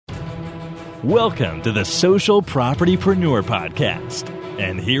Welcome to the Social Propertypreneur Podcast.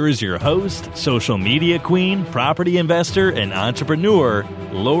 And here is your host, social media queen, property investor, and entrepreneur,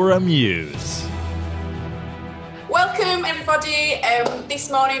 Laura Muse. Welcome, everybody. This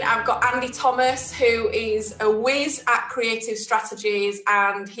morning I've got Andy Thomas, who is a whiz at creative strategies,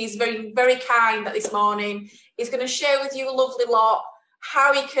 and he's very, very kind that this morning he's going to share with you a lovely lot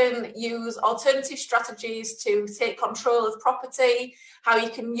how you can use alternative strategies to take control of property, how you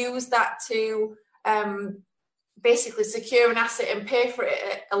can use that to basically secure an asset and pay for it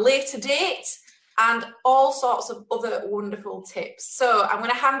at a later date, and all sorts of other wonderful tips. So I'm going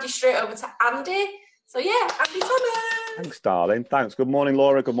to hand you straight over to Andy. So yeah, Andy Thomas. Thanks, darling. Thanks. Good morning,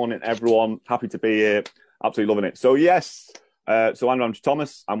 Laura. Good morning, everyone. Happy to be here. Absolutely loving it. So yes, so I'm Andy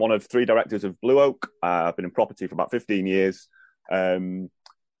Thomas. I'm one of 3 directors of Blue Oak. I've been in property for about 15 years. I've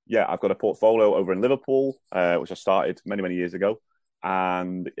got a portfolio over in Liverpool, which I started many, many years ago.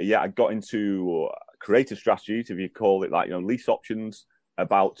 And I got into creative strategies, if you call it lease options,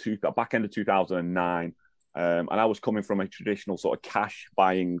 about back end of 2009. And I was coming from a traditional sort of cash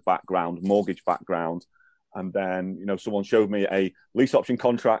buying background, mortgage background. And then, someone showed me a lease option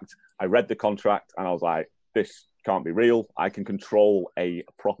contract. I read the contract and I was like, this can't be real. I can control a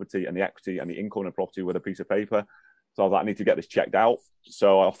property and the equity and the income of property with a piece of paper. So I was like, I need to get this checked out.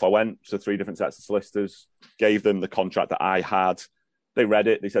 So off I went to 3 different sets of solicitors, gave them the contract that I had. They read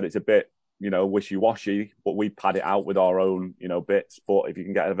it. They said it's a bit, wishy-washy, but we pad it out with our own, bits. But if you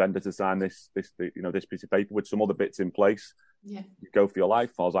can get a vendor to sign this piece of paper with some other bits in place, you go for your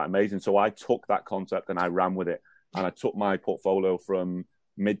life. I was like, amazing. So I took that concept and I ran with it. And I took my portfolio from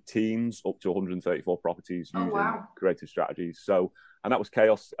mid-teens up to 134 properties using creative strategies. So, and that was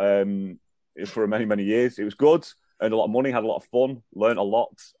chaos for many, many years. It was good. Earned a lot of money, had a lot of fun, learned a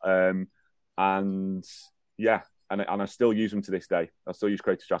lot. And I still use them to this day. I still use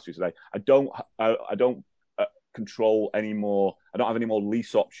creative strategies today. I don't control any more. I don't have any more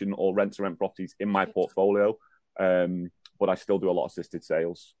lease option or rent-to-rent properties in my portfolio, but I still do a lot of assisted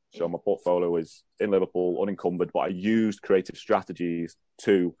sales. So my portfolio is in Liverpool, unencumbered, but I used creative strategies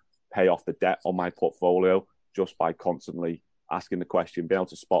to pay off the debt on my portfolio just by constantly asking the question, being able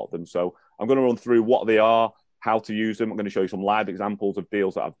to spot them. So I'm going to run through what they are, how to use them. I'm going to show you some live examples of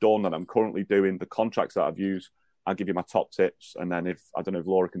deals that I've done that I'm currently doing, the contracts that I've used. I'll give you my top tips, and then if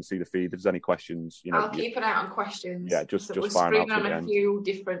Laura can see the feed, if there's any questions, I'll keep an eye on questions. Yeah, just we're fire out on a few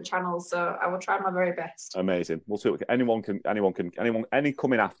different channels, so I will try my very best. Amazing. We'll see. Any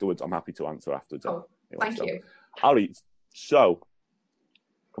coming afterwards, I'm happy to answer afterwards. Oh, thank you. All right. So,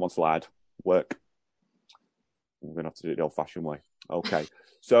 come on, slide. Work. We're going to have to do it the old-fashioned way. Okay.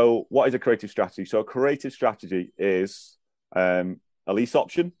 So, what is a creative strategy? So, a creative strategy is a lease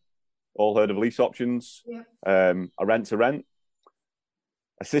option. All heard of lease options? Yeah. A rent-to-rent,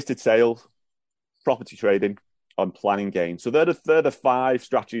 assisted sales, property trading, and planning gains. So they're the 5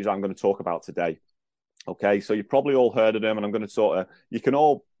 strategies I'm going to talk about today. Okay, so you've probably all heard of them, and I'm going to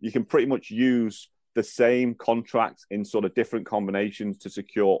you can pretty much use the same contracts in sort of different combinations to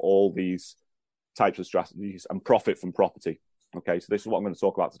secure all these types of strategies and profit from property. Okay, so this is what I'm going to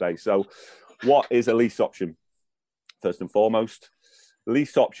talk about today. So what is a lease option? First and foremost,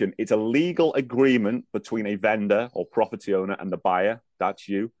 lease option, it's a legal agreement between a vendor or property owner and the buyer, that's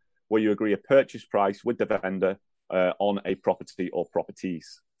you, where you agree a purchase price with the vendor on a property or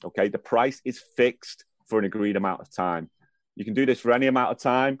properties. Okay, the price is fixed for an agreed amount of time. You can do this for any amount of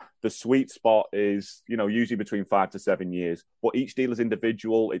time. The sweet spot is, usually between 5 to 7 years. But each deal is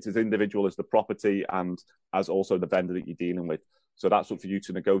individual. It's as individual as the property and as also the vendor that you're dealing with. So that's up for you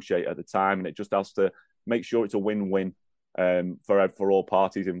to negotiate at the time, and it just has to make sure it's a win-win for all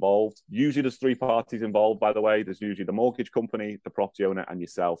parties involved. Usually there's 3 parties involved, by the way. There's usually the mortgage company, the property owner, and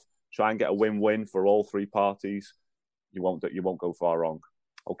yourself. Try and get a win-win for all 3 parties. You won't go far wrong.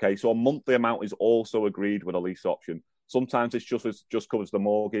 Okay, so a monthly amount is also agreed with a lease option. Sometimes it's just covers the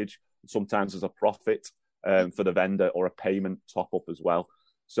mortgage. Sometimes there's a profit for the vendor or a payment top up as well.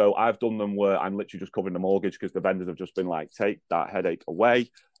 So I've done them where I'm literally just covering the mortgage because the vendors have just been like, take that headache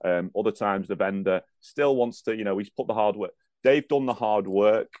away. Other times the vendor still wants to, he's put the hard work. They've done the hard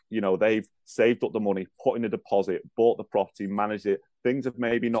work. They've saved up the money, put in a deposit, bought the property, managed it. Things have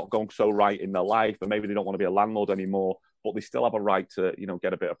maybe not gone so right in their life, and maybe they don't want to be a landlord anymore, but they still have a right to,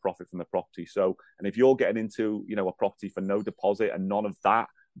 get a bit of profit from the property. So, and if you're getting into, a property for no deposit and none of that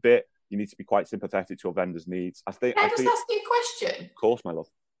bit, you need to be quite sympathetic to a vendor's needs. Can I just ask you a question? Of course, my love.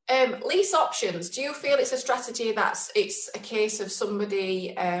 Lease options, do you feel it's a strategy it's a case of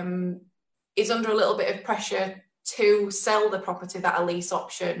somebody is under a little bit of pressure to sell the property that a lease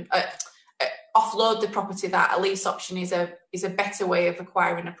option, offload the property that a lease option is a better way of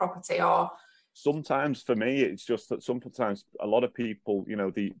acquiring a property, or Sometimes for me, it's just that sometimes a lot of people,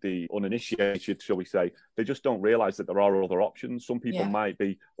 the uninitiated, shall we say, they just don't realize that there are other options. Some people might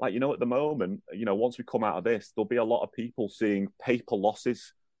be like, at the moment, once we come out of this, there'll be a lot of people seeing paper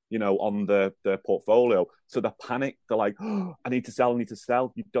losses, on their portfolio. So they panic. They're like, oh, I need to sell.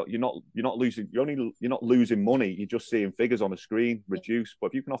 You're not losing money. You're just seeing figures on a screen reduce. But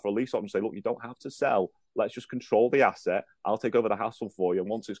if you can offer a lease option and say, look, you don't have to sell. Let's just control the asset. I'll take over the hassle for you. And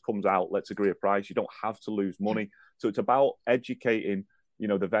once it comes out, let's agree a price. You don't have to lose money. So it's about educating,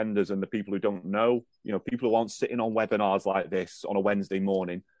 the vendors and the people who don't know, people who aren't sitting on webinars like this on a Wednesday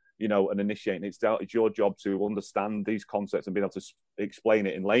morning, and initiating. It's your job to understand these concepts and be able to explain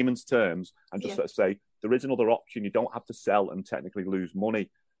it in layman's terms and just sort of say, there is another option. You don't have to sell and technically lose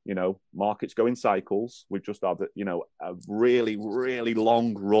money. Markets go in cycles. We've just had, a really, really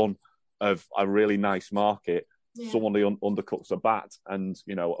long run of a really nice market. Someone undercuts a bat and,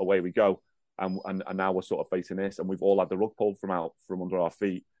 away we go. And now we're sort of facing this, and we've all had the rug pulled from under our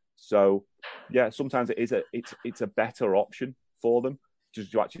feet. So, sometimes it's a better option for them.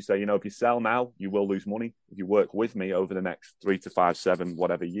 Just to actually say, if you sell now, you will lose money. If you work with me over the next 3 to 5, 7,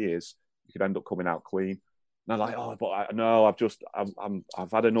 whatever years, you could end up coming out clean. And I'm like, oh, but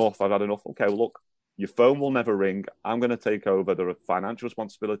I've had enough. Okay, well, look, your phone will never ring. I'm going to take over the financial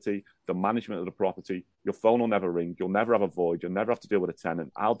responsibility, the management of the property. Your phone will never ring. You'll never have a void. You'll never have to deal with a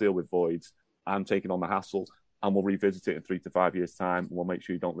tenant. I'll deal with voids. I'm taking on the hassle, and we'll revisit it in 3 to 5 years' time. And we'll make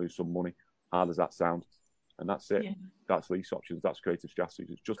sure you don't lose some money. How does that sound? And that's it. That's lease options. That's creative strategies.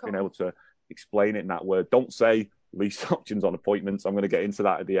 It's just being able to explain it in that word. Don't say lease options on appointments. I'm going to get into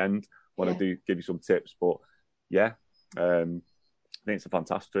that at the end when I do give you some tips. But I think it's a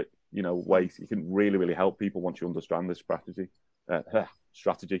fantastic, way you can really, really help people once you understand this strategy.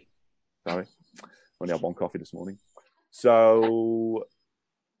 Sorry, only had one coffee this morning. So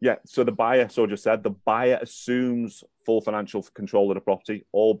so the buyer, so I just said, the buyer assumes full financial control of the property,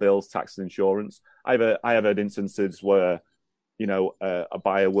 all bills, taxes, insurance. I have had instances where, a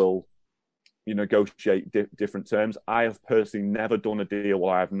buyer will, negotiate different terms. I have personally never done a deal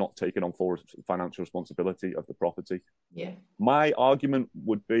where I have not taken on full financial responsibility of the property. My argument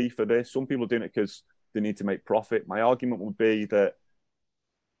would be for this, some people are doing it because they need to make profit. My argument would be that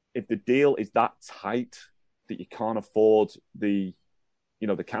if the deal is that tight that you can't afford the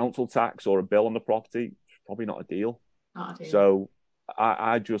council tax or a bill on the property, it's probably not a deal. So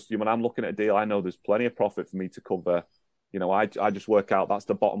I just, when I'm looking at a deal, I know there's plenty of profit for me to cover. I just work out, that's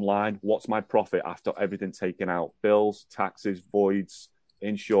the bottom line. What's my profit after everything taken out? Bills, taxes, voids,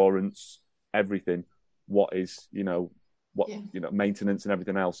 insurance, everything. What is, maintenance and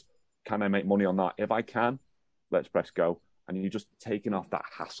everything else. Can I make money on that? If I can, let's press go. And you're just taking off that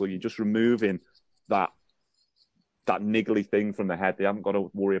hassle. You're just removing that niggly thing from the head. They haven't got to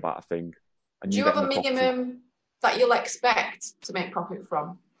worry about a thing. And do you have a minimum that you'll expect to make profit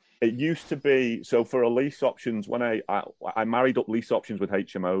from? It used to be, so for a lease options, when I married up lease options with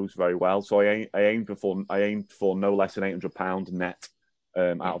HMOs very well. So I aimed for no less than £800 net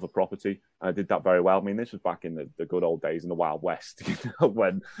out of a property. And I did that very well. I mean, this was back in the good old days in the Wild West,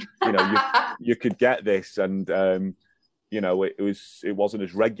 when you could get this, and it wasn't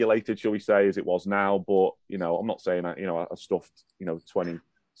as regulated, shall we say, as it was now. But I'm not saying I stuffed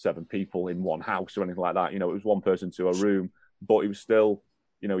 27 people in one house or anything like that. It was one person to a room, but it was still,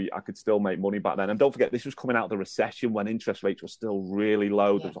 I could still make money back then. And don't forget, this was coming out of the recession when interest rates were still really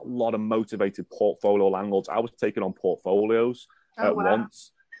low. There was a lot of motivated portfolio landlords. I was taking on portfolios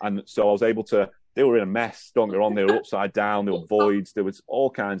once, and so I was able to. They were in a mess. Don't get me wrong. They were upside down. There were voids. There was all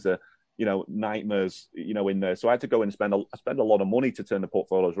kinds of nightmares, in there. So I had to go and spend a lot of money to turn the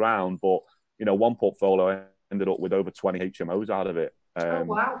portfolios around. But, one portfolio ended up with over 20 HMOs out of it.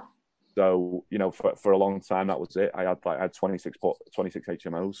 Wow. So, for a long time, that was it. I had 26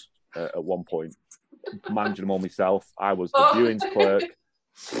 HMOs at one point, managing them all myself. I was the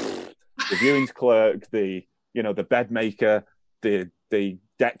viewings clerk, the bed maker, the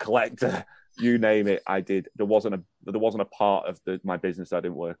debt collector, you name it. I did. There wasn't a part of my business I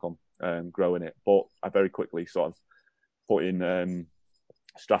didn't work on growing it. But I very quickly sort of put in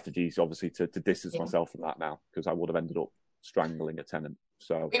strategies, obviously, to distance myself from that now, because I would have ended up strangling a tenant.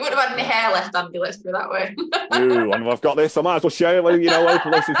 So we wouldn't have had any hair left, Andy, let's put it that way. Ooh, and I've got this. I might as well share it.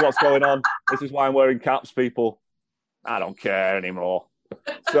 This is what's going on. This is why I'm wearing caps, people. I don't care anymore.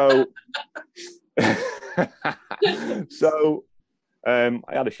 So, I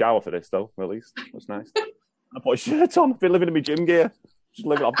had a shower for this, though, at least. That's nice. I put a shirt on. I've been living in my gym gear.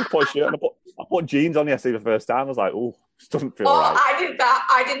 I've just put a shirt on. I put jeans on yesterday the first time. I was like, oh, this doesn't feel right. I did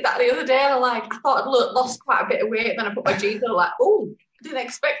that the other day. I thought I'd lost quite a bit of weight. Then I put my jeans on. Like, oh, I didn't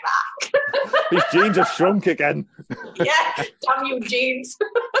expect His jeans have shrunk again. Yeah, damn you, jeans.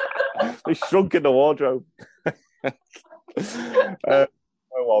 They shrunk in the wardrobe. What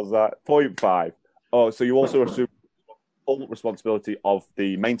was that? 0.5. Oh, so you also assume full responsibility of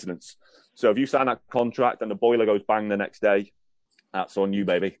the maintenance. So if you sign that contract and the boiler goes bang the next day, that's on you,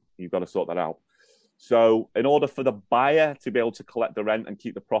 baby. You've got to sort that out. So in order for the buyer to be able to collect the rent and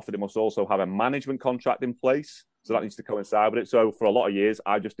keep the profit, it must also have a management contract in place. So that needs to coincide with it. So for a lot of years,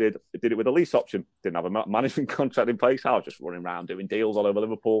 I just did it with a lease option. Didn't have a management contract in place. I was just running around doing deals all over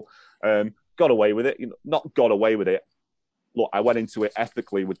Liverpool. Got away with it. Not got away with it. Look, I went into it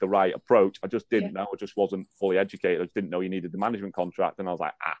ethically with the right approach. I just didn't know. I just wasn't fully educated. I just didn't know you needed the management contract. And I was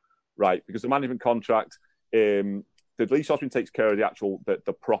like, right. Because the management contract, the lease option takes care of the actual,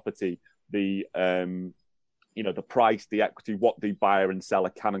 the property, the price, the equity, what the buyer and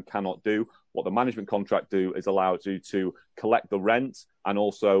seller can and cannot do. What the management contract do is allow you to collect the rent and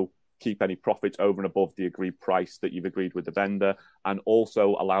also keep any profits over and above the agreed price that you've agreed with the vendor, and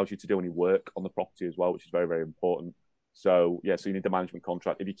also allows you to do any work on the property as well, which is very, very important. So you need the management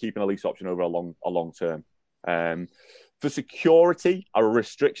contract if you're keeping a lease option over a long term. For security, a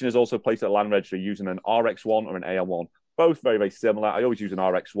restriction is also placed at the land registry using an RX1 or an AL1. Both very, very similar. I always use an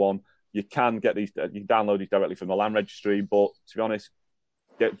RX1. You can get these, you can download these directly from the land registry, but to be honest,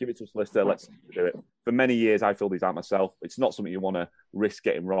 give it to a solicitor, let's do it. For many years, I filled these out myself. It's not something you want to risk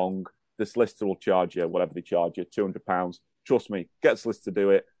getting wrong. The solicitor will charge you, whatever they charge you, £200. Trust me, get a solicitor to do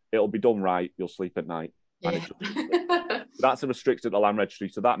it. It'll be done right. You'll sleep at night. Yeah. That's a restriction at the land registry.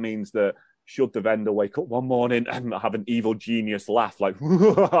 So that means that should the vendor wake up one morning and have an evil genius laugh like,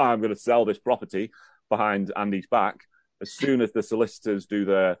 I'm going to sell this property behind Andy's back, as soon as the solicitors do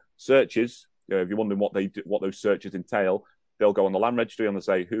their searches, if you're wondering what those searches entail, they'll go on the land registry and they'll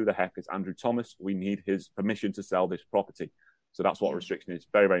say, who the heck is Andrew Thomas? We need his permission to sell this property. So that's what a restriction is.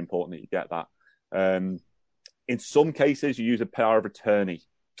 Very, very important that you get that. In some cases, you use a power of attorney.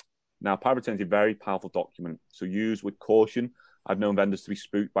 Now, power of attorney is a very powerful document, so use with caution. I've known vendors to be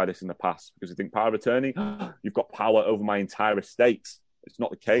spooked by this in the past because they think power of attorney, you've got power over my entire estate. It's not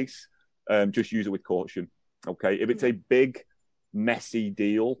the case. Just use it with caution. Okay, if it's a big, messy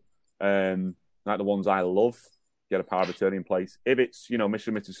deal, like the ones I love, get a power of attorney in place. If it's, Mr.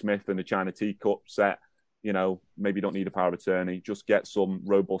 and Mrs. Smith and the China teacup set, maybe you don't need a power of attorney. Just get some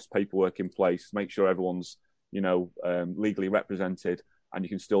robust paperwork in place. Make sure everyone's, legally represented, and you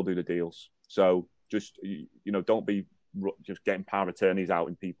can still do the deals. So just, don't be just getting power of attorneys out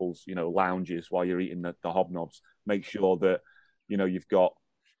in people's, lounges while you're eating the hobnobs. Make sure that, you've got.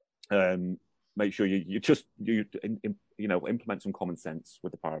 Make sure you implement some common sense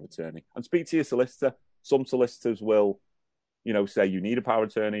with the power of attorney and speak to your solicitor. Some solicitors will, say you need a power of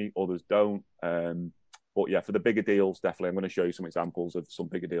attorney, others don't. But yeah, for the bigger deals, definitely, I'm going to show you some examples of some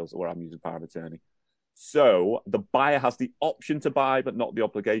bigger deals where I'm using power of attorney. So the buyer has the option to buy, but not the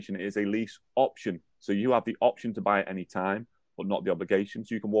obligation. It is a lease option. So you have the option to buy at any time, but not the obligation.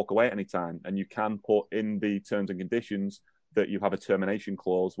 So you can walk away at any time, and you can put in the terms and conditions that you have a termination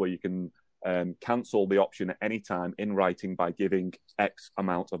clause where you can cancel the option at any time in writing by giving X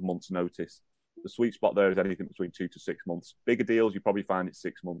amount of months notice. The sweet spot there is anything between 2 to 6 months. Bigger deals, you probably find it's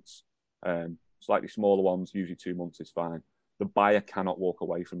 6 months. Slightly smaller ones, usually 2 months is fine. The buyer cannot walk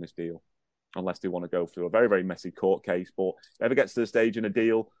away from this deal unless they want to go through a very, very messy court case. But if it ever gets to the stage in a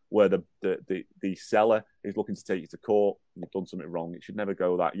deal where the seller is looking to take you to court and you've done something wrong, it should never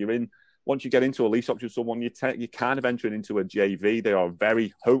go that. Once you get into a lease option with someone, you're kind of entering into a JV. They are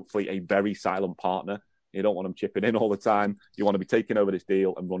hopefully a very silent partner. You don't want them chipping in all the time. You want to be taking over this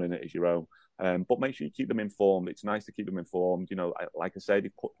deal and running it as your own. But make sure you keep them informed. It's nice to keep them informed. Like I say, they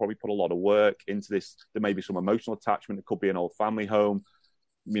probably put a lot of work into this. There may be some emotional attachment. It could be an old family home.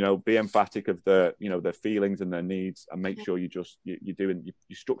 Be emphatic of their feelings and their needs, and make sure you're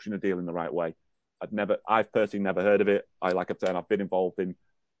structuring a deal in the right way. I've personally never heard of it. Like I've said, I've been involved in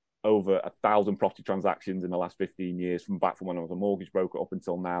over 1,000 property transactions in the last 15 years, from when I was a mortgage broker up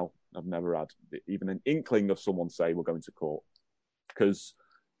until now. I've never had even an inkling of someone say we're going to court, because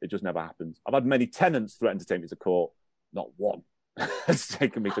it just never happens. I've had many tenants threaten to take me to court. Not one has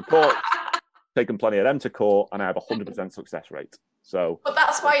taken me to court. Taken plenty of them to court, and I have 100% success rate. But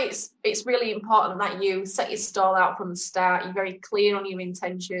that's why it's really important that you set your stall out from the start. You're very clear on your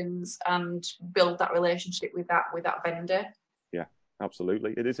intentions and build that relationship with that vendor. Yeah,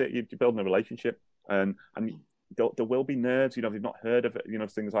 absolutely. It is it. You're building a relationship, and there will be nerves. If you've not heard of it,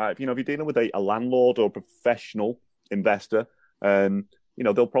 things like if you're dealing with a landlord or a professional investor,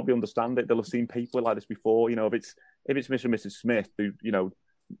 they'll probably understand it. They'll have seen people like this before. If it's Mr. and Mrs. Smith who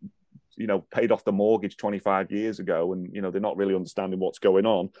paid off the mortgage 25 years ago, and they're not really understanding what's going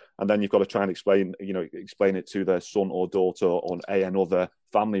on. And then you've got to try and explain it to their son or daughter or another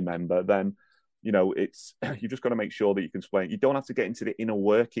family member. Then it's you just got to make sure that you can explain. You don't have to get into the inner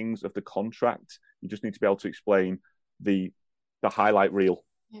workings of the contract. You just need to be able to explain the highlight reel.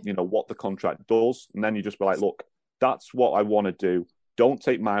 What the contract does, and then you just be like, look, that's what I want to do. Don't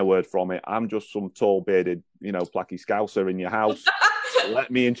take my word from it. I'm just some tall bearded, placky scouser in your house. Let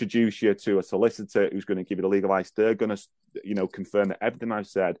me introduce you to a solicitor who's going to give you the legal advice. They're going to, confirm that everything I've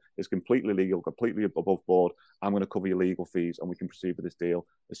said is completely legal, completely above board. I'm going to cover your legal fees, and we can proceed with this deal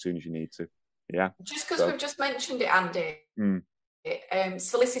as soon as you need to. Yeah. Just because we've just mentioned it, Andy.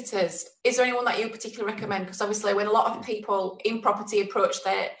 Solicitors, is there anyone that you particularly recommend? Because obviously when a lot of people in property approach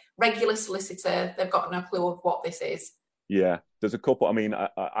their regular solicitor, they've got no clue of what this is. Yeah, there's a couple. I mean,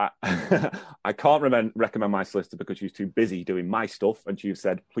 I can't recommend my solicitor because she's too busy doing my stuff, and she's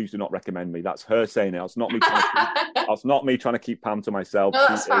said, "Please do not recommend me." That's her saying it. It's not me trying to keep Pam to myself. No,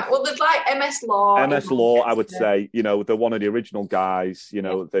 that's fine. Well, there's like MS Law. MS Law, I would say, they're one of the original guys.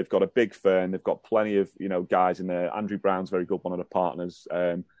 They've got a big firm. They've got plenty of guys in there. Andrew Brown's very good, one of the partners.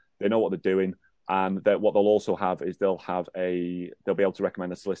 They know what they're doing. And what they'll also have is they'll be able to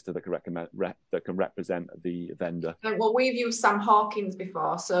recommend a solicitor that can represent the vendor. Well, we've used Sam Hawkins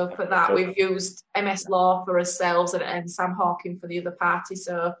before, so for that we've used MS Law for ourselves and Sam Hawkins for the other party.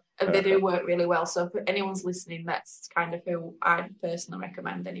 So and they do work really well. So if anyone's listening, that's kind of who I personally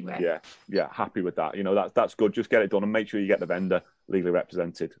recommend anyway. Yeah, happy with that. That's good. Just get it done and make sure you get the vendor legally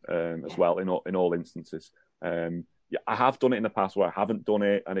represented as well in all instances. Yeah, I have done it in the past where I haven't done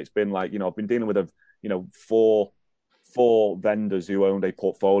it, and it's been like, I've been dealing with four vendors who owned a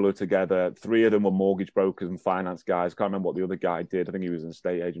portfolio together. 3 of them were mortgage brokers and finance guys. I can't remember what the other guy did. I think he was an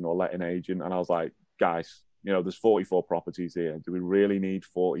estate agent or letting agent. And I was like, guys, there's 44 properties here. Do we really need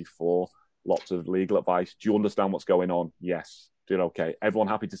 44 lots of legal advice? Do you understand what's going on? Yes. Okay. Everyone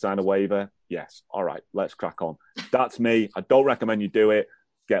happy to sign a waiver? Yes. All right, let's crack on. That's me. I don't recommend you do it.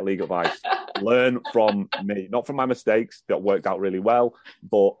 Get legal advice. Learn from me, not from my mistakes that worked out really well,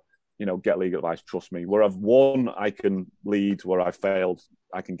 but get legal advice. Trust me. Where I've won, I can lead. Where I've failed,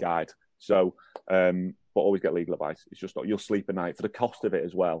 I can guide. So, but always get legal advice. It's just not, you'll sleep at night for the cost of it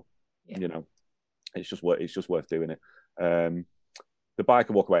as well. Yeah. It's just worth doing it. The buyer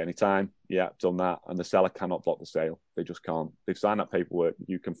can walk away any time. Yeah, done that. And the seller cannot block the sale. They just can't. They've signed that paperwork.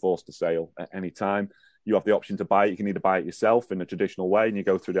 You can force the sale at any time. You have the option to buy it. You can either buy it yourself in a traditional way and you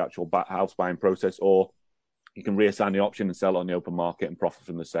go through the actual house buying process, or you can reassign the option and sell it on the open market and profit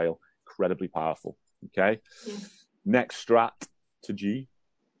from the sale. Incredibly powerful. Okay. Yeah. Next strat to G,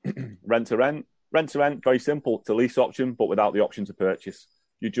 rent to rent. Rent to rent, very simple. It's a lease option, but without the option to purchase.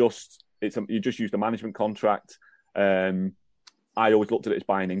 You just use the management contract. I always looked at it as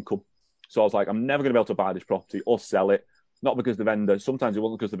buying income. So I was like, I'm never going to be able to buy this property or sell it. Not because the vendor, sometimes it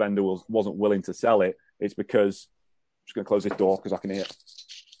wasn't because the vendor wasn't willing to sell it. It's because, I'm just going to close this door because I can hear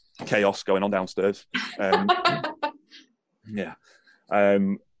chaos going on downstairs. Yeah.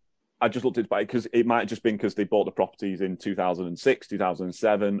 I just looked at it because it might have just been because they bought the properties in 2006,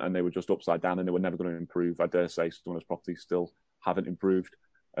 2007, and they were just upside down and they were never going to improve. I dare say some of those properties still haven't improved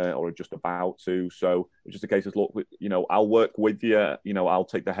or are just about to. So it's just a case of, look, I'll work with you. I'll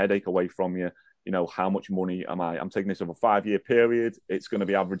take the headache away from you. How much money am I? I'm taking this over a 5-year period. It's going to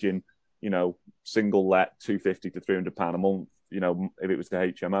be averaging, single let £250 to £300 a month. If it was the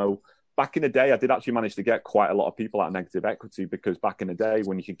HMO. Back in the day, I did actually manage to get quite a lot of people out of negative equity, because back in the day,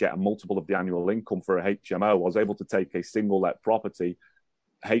 when you could get a multiple of the annual income for a HMO, I was able to take a single let property,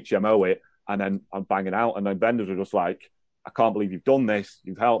 HMO it, and then I'm banging out. And then vendors were just like, I can't believe you've done this.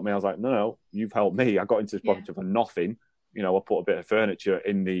 You've helped me. I was like, no, you've helped me. I got into this property for nothing. I put a bit of furniture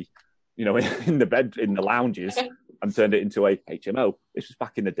in the, in the bed, in the lounges, and turned it into a HMO. This was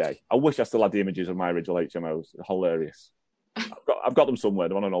back in the day. I wish I still had the images of my original HMOs. They're hilarious. I've got them somewhere.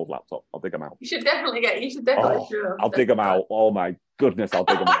 They're on an old laptop. I'll dig them out. You should definitely show them. I'll dig them out. Oh my goodness, I'll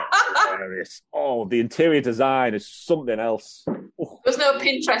dig them out. Hilarious. Oh, the interior design is something else. There was no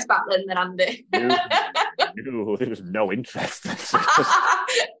Pinterest back then, Andy. No, there was no interest.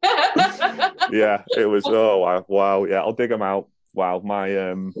 Yeah, it was. Oh wow. Yeah, I'll dig them out. Wow,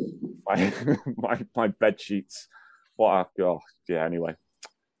 my my bed sheets. Yeah. Anyway,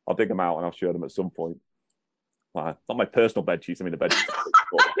 I'll dig them out and I'll show them at some point. Not my personal bed sheets. I mean the bed sheets.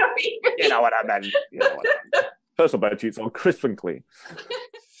 You know what I meant. Personal bed sheets are crisp and clean.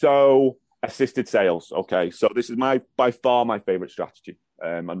 So assisted sales. Okay, so this is by far my favourite strategy,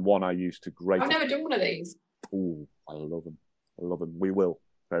 and one I use to great. I've never done one of these. Oh, I love them. We will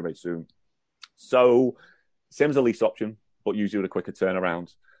very, very soon. So same as a lease option, but usually with a quicker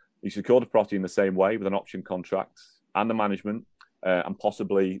turnaround. You secure the property in the same way with an option contract and the management, and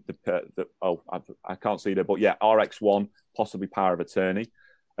possibly I can't see that, but yeah, RX1, possibly power of attorney.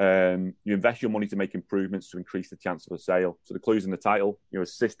 You invest your money to make improvements to increase the chance of a sale. So the clue's in the title. You're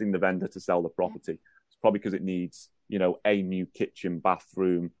assisting the vendor to sell the property. It's probably because it needs, a new kitchen,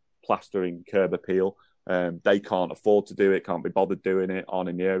 bathroom, plastering, curb appeal. They can't afford to do it, can't be bothered doing it, aren't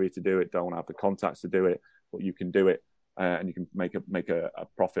in the area to do it, don't have the contacts to do it, but you can do it, and you can make a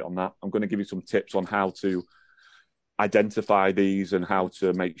profit on that. I'm going to give you some tips on how to identify these and how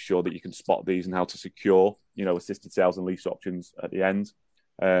to make sure that you can spot these and how to secure, assisted sales and lease options at the end.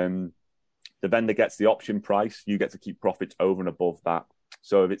 The vendor gets the option price. You get to keep profits over and above that.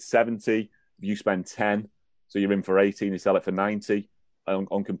 So if it's 70, if you spend 10, so you're in for 18, you sell it for 90.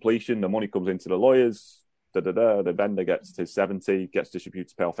 On completion, the money comes into the lawyers. The vendor gets to 70, gets distributed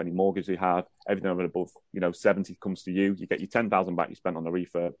to pay off any mortgage they have. Everything over and above, 70 comes to you. You get your 10,000 back you spent on the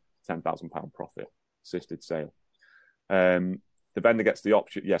refurb, £10,000 profit, assisted sale. The vendor gets the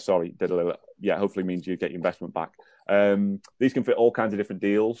option. Hopefully means you get your investment back. These can fit all kinds of different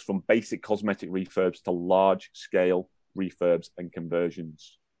deals, from basic cosmetic refurbs to large scale refurbs and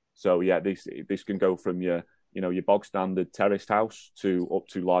conversions. So yeah, this can go from your bog standard terraced house to up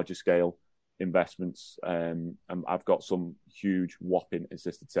to larger scale investments. And I've got some huge whopping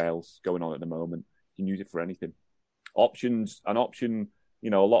assisted sales going on at the moment. You can use it for anything. Options, an option. A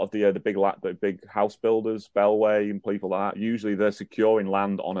lot of the big house builders, Bellway and people like that, usually they're securing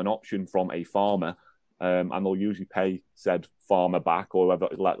land on an option from a farmer, and they'll usually pay said farmer back or whoever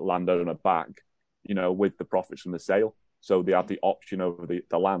landowner back, with the profits from the sale. So they have the option over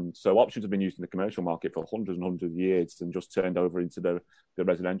the land. So options have been used in the commercial market for hundreds and hundreds of years and just turned over into the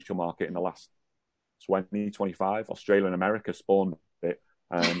residential market in the last 20, 25. Australia and America spawned it,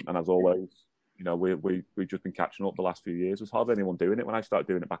 and as always, we've just been catching up the last few years. There's hardly anyone doing it. When I started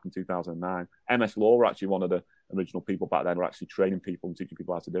doing it back in 2009, MS Law were actually one of the original people back then who were actually training people and teaching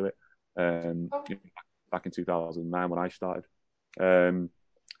people how to do it. Back in 2009 when I started.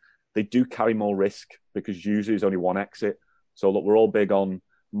 They do carry more risk because usually there's only one exit. So look, we're all big on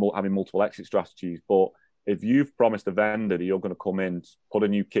having multiple exit strategies, but if you've promised the vendor that you're going to come in, put a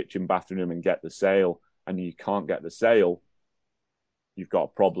new kitchen, bathroom and get the sale, and you can't get the sale, you've got a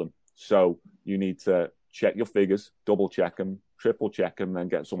problem. So you need to check your figures, double check them, triple check them, then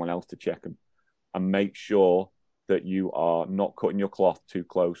get someone else to check them, and make sure that you are not cutting your cloth too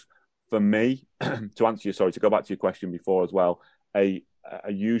close. For me, to go back to your question before as well, a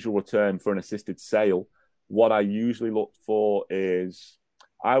usual return for an assisted sale, what I usually look for is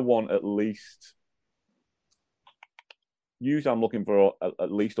I want at least, usually I'm looking for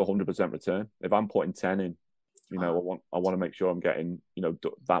at least 100% return. If I'm putting 10 in, I want to make sure I'm getting,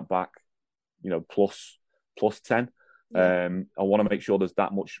 that back, plus 10. Yeah. I want to make sure there's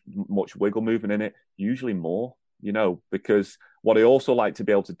that much wiggle movement in it, usually more, because what I also like to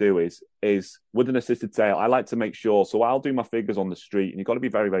be able to do is with an assisted sale, I like to make sure, so I'll do my figures on the street, and you've got to be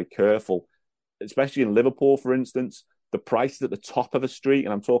very, very careful, especially in Liverpool, for instance. The prices at the top of the street,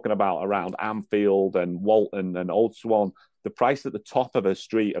 and I'm talking about around Anfield and Walton and Old Swan, the price at the top of a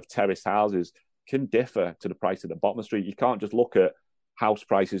street of terraced houses can differ to the price at the bottom of the street. You can't just look at house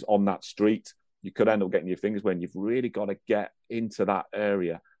prices on that street. You could end up getting your fingers when you've really got to get into that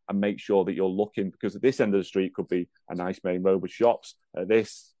area and make sure that you're looking, because at this end of the street could be a nice main road with shops. At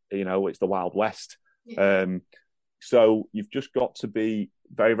this, it's the Wild West. Yeah. So you've just got to be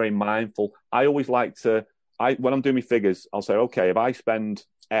very, very mindful. I always like to, when I'm doing my figures, I'll say, okay, if I spend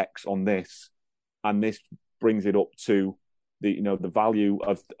X on this, and this brings it up to the value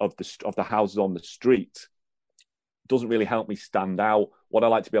of the houses on the street, doesn't really help me stand out. What I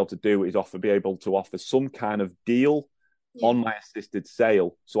like to be able to do is be able to offer some kind of deal on my assisted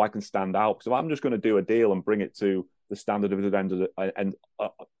sale, so I can stand out. Because if I'm just going to do a deal and bring it to the standard of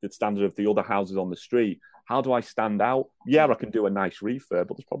the standard of the other houses on the street, how do I stand out? Yeah, I can do a nice refurb,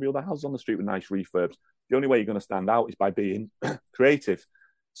 but there's probably other houses on the street with nice refurbs. The only way you're going to stand out is by being creative.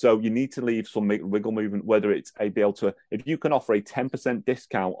 So you need to leave some wiggle movement, whether it's if you can offer a 10%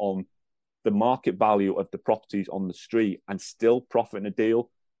 discount on the market value of the properties on the street and still profit in a deal,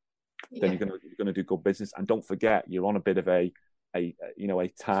 then you're going to do good business. And don't forget, you're on a bit of a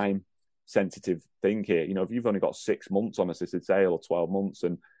time sensitive thing here. If you've only got 6 months on assisted sale or 12 months,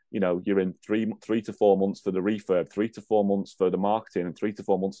 and you're in 3 to 4 months for the refurb, 3 to 4 months for the marketing, and 3 to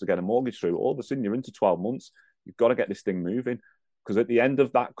 4 months to get a mortgage through, all of a sudden you're into 12 months. You've got to get this thing moving, because at the end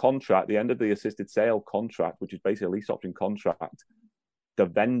of that contract, the end of the assisted sale contract, which is basically a lease option contract, the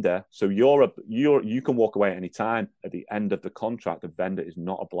vendor, so you can walk away at any time. At the end of the contract, the vendor is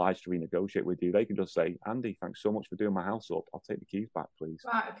not obliged to renegotiate with you. They can just say, Andy, thanks so much for doing my house up. I'll take the keys back, please.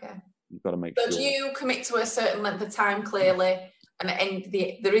 Right, okay. You've got to make sure. So do you commit to a certain length of time clearly, and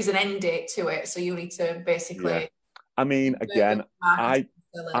there is an end date to it, so you need to basically... Yeah. I mean, again,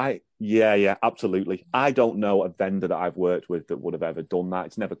 yeah, absolutely. I don't know a vendor that I've worked with that would have ever done that.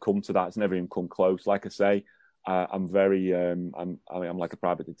 It's never come to that. It's never even come close. Like I say, I'm very, I'm like a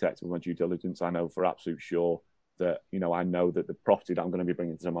private detective with my due diligence. I know for absolute sure that, I know that the property that I'm going to be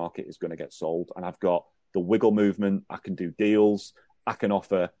bringing to the market is going to get sold. And I've got the wiggle movement. I can do deals. I can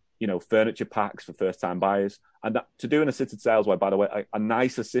offer, furniture packs for first-time buyers. And to do an assisted sales, by the way, a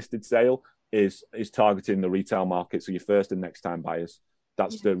nice assisted sale is targeting the retail market. So your first and next time buyers.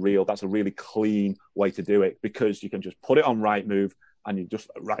 That's a really clean way to do it, because you can just put it on Rightmove and you just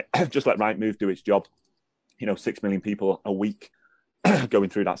let Rightmove do its job. 6 million people a week going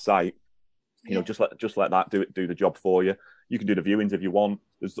through that site. Just let that do the job for you. You can do the viewings if you want.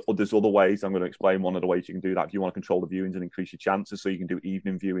 There's other ways. I'm going to explain one of the ways you can do that. If you want to control the viewings and increase your chances, so you can do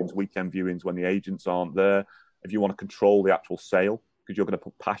evening viewings, weekend viewings when the agents aren't there. If you want to control the actual sale, because you're going to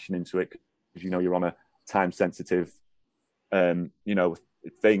put passion into it, because you're on a time sensitive,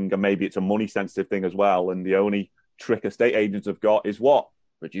 thing, and maybe it's a money sensitive thing as well. And the only trick estate agents have got is what?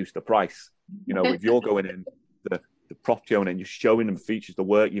 Reduce the price. If you're going in, the property owner, and you're showing them features, the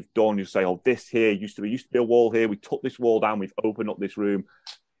work you've done, you say, oh, this here used to be a wall here. We took this wall down. We've opened up this room.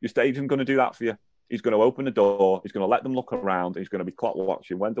 Your estate agent's going to do that for you. He's going to open the door. He's going to let them look around. He's going to be clock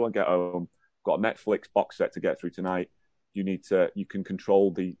watching. When do I get home? Got a Netflix box set to get through tonight. You can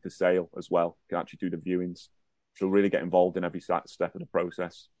control the sale as well. You can actually do the viewings. So really get involved in every step of the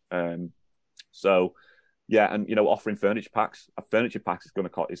process. Yeah, and offering furniture packs. A furniture pack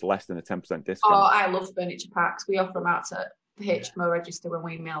is less than a 10% discount. Oh, I love furniture packs. We offer them out to the HMO register when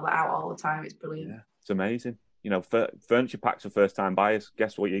we mail that out all the time. It's brilliant. Yeah, it's amazing. Furniture packs for first time buyers.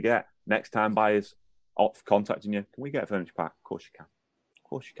 Guess what you get? Next time buyers contacting you. Can we get a furniture pack? Of course you can. Of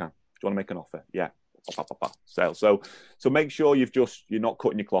course you can. Do you want to make an offer? Yeah. Sale. So make sure you're not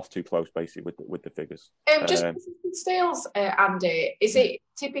cutting your cloth too close, basically, with the figures. Just sales, Andy. Is it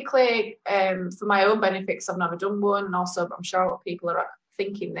typically for my own benefit, because I've never done one, and also I'm sure people are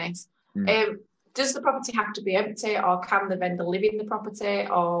thinking this. Does the property have to be empty, or can the vendor live in the property,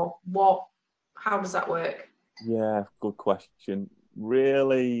 or what? How does that work? Yeah, good question.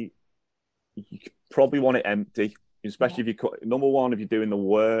 Really, you probably want it empty. Especially if number one, if you're doing the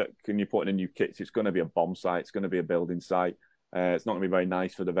work and you're putting in new kits, it's going to be a bomb site. It's going to be a building site. It's not going to be very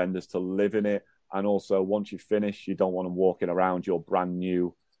nice for the vendors to live in it. And also, once you finish, you don't want them walking around your brand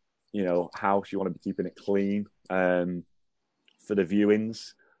new, house. You want to be keeping it clean for the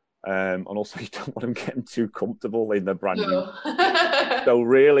viewings. And also, you don't want them getting too comfortable in the brand new. So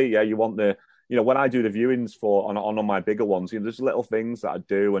really, yeah, you want when I do the viewings on my bigger ones, there's little things that I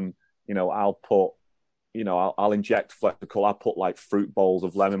do, and I'll put. I'll inject flexible. I'll put like fruit bowls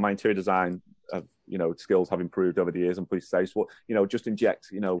of lemon. My interior design, skills have improved over the years. I'm pleased to say. So, just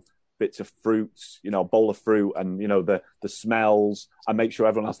inject, bits of fruits, a bowl of fruit, and the smells. I make sure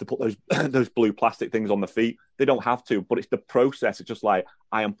everyone has to put those blue plastic things on the feet. They don't have to, but it's the process. It's just like,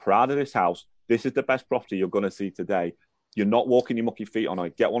 I am proud of this house. This is the best property you're going to see today. You're not walking your mucky feet on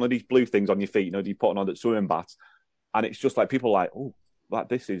it. Get one of these blue things on your feet. You put on the swimming baths, and it's just like people are like, oh. Like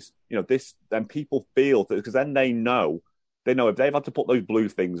this is, this, then people feel that, because then they know if they've had to put those blue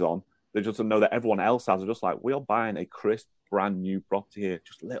things on, they just know that everyone else has. They're just like, we are buying a crisp, brand new property here.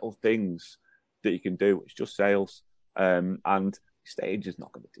 Just little things that you can do. It's just sales. And stage is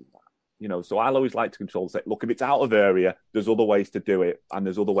not going to do that. So I'll always like to control, say, look, if it's out of area, there's other ways to do it. And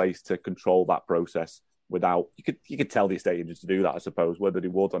there's other ways to control that process without, you could tell the estate agents to do that, I suppose, whether they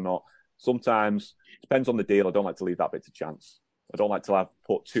would or not. Sometimes, it depends on the deal. I don't like to leave that bit to chance. I don't like to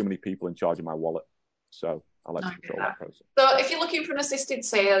put too many people in charge of my wallet. So I like to control that process. So if you're looking for an assisted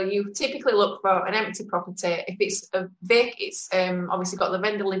sale, you typically look for an empty property. If it's a it's obviously got the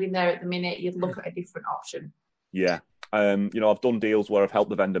vendor living there at the minute, you'd look at a different option. Yeah. I've done deals where I've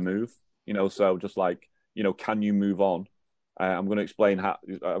helped the vendor move, so just like, can you move on? I'm going to explain how,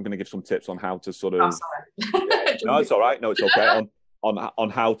 I'm going to give some tips on how to sort of... Oh, sorry. No, it's all right. No, it's okay. on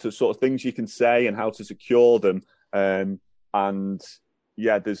how to sort of things you can say and how to secure them. And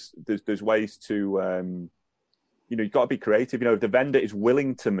yeah, there's ways to, you've got to be creative. If the vendor is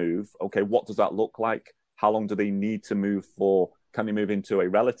willing to move, okay, what does that look like? How long do they need to move for? Can they move into a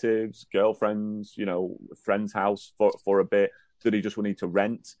relative's, girlfriend's, friend's house for a bit? Do they just need to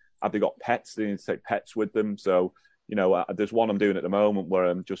rent? Have they got pets? Do they need to take pets with them? So, there's one I'm doing at the moment where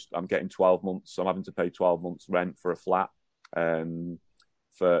I'm getting 12 months. So I'm having to pay 12 months rent for a flat.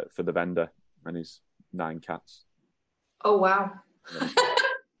 for the vendor and his 9 cats. Oh, wow.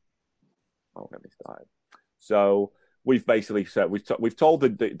 Oh, get me started. So we've basically said, we've told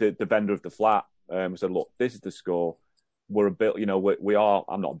the vendor of the flat, we said, look, this is the score. We're a bit, we are,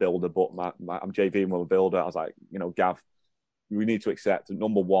 I'm not a builder, but I'm JV and we're a builder. I was like, Gav, we need to accept that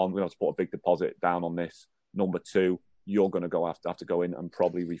number one, we have to put a big deposit down on this. Number two, you're going to have to go in and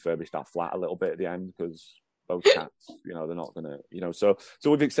probably refurbish that flat a little bit at the end because both cats, they're not going to, so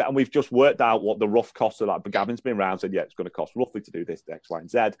we've accepted, and we've just worked out what the rough costs are like. But Gavin's been around, said, yeah, it's going to cost roughly to do this, X, Y, and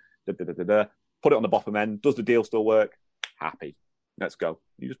Z. Put it on the bottom end. Does the deal still work? Happy. Let's go.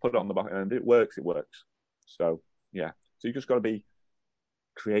 You just put it on the bottom end. It works. So, yeah. So you just got to be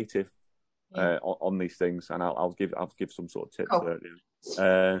creative on these things, and I'll give some sort of tips.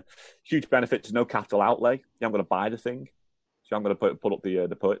 Huge benefit to no capital outlay. You haven't got to buy the thing. So I'm going to put up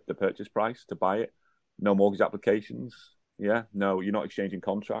the purchase price to buy it. No mortgage applications. Yeah. No, you're not exchanging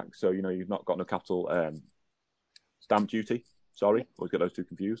contracts. So, you've not got no capital stamp duty. Sorry. Always get those two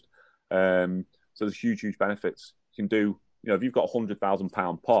confused. So there's huge benefits. You can do, if you've got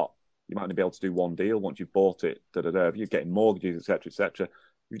 £100,000 pot, you might only be able to do one deal once you've bought it. If you're getting mortgages, etc. If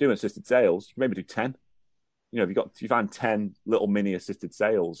you're doing assisted sales, you maybe do 10. If you find 10 little mini assisted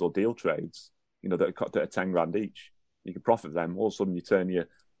sales or deal trades, that are 10 grand each, you can profit them. All of a sudden, you turn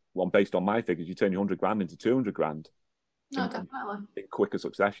based on my figures, you turn your 100 grand into 200 grand. No, definitely. In quicker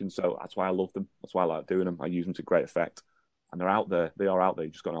succession. So that's why I love them. That's why I like doing them. I use them to great effect. And they're out there. They are out there.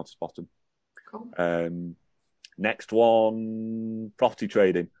 You just got to know how to spot them. Cool. Next one, property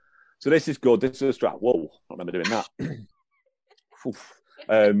trading. So this is good. This is a strat. Whoa, I remember doing that.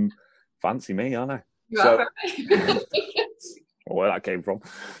 Fancy me, aren't I? Where that came from.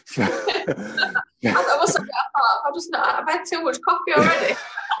 So, I must have I've had too much coffee already.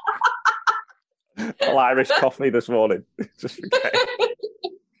 Irish coffee this morning. Just forget.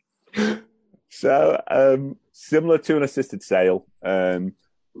 So, similar to an assisted sale,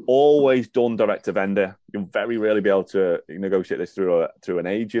 always done direct to vendor. You'll very rarely be able to negotiate this through an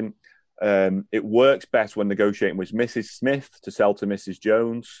agent. It works best when negotiating with Mrs. Smith to sell to Mrs.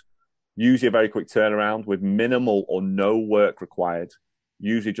 Jones. Usually a very quick turnaround with minimal or no work required.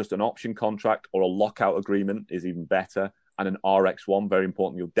 Usually just an option contract or a lockout agreement is even better. And an RX1, very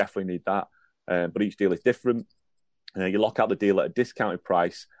important. You'll definitely need that. But each deal is different. You lock out the deal at a discounted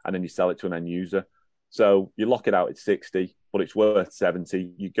price and then you sell it to an end user. So you lock it out at 60, but it's worth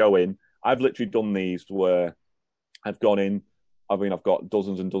 70. You go in. I've literally done these where I've gone in. I've got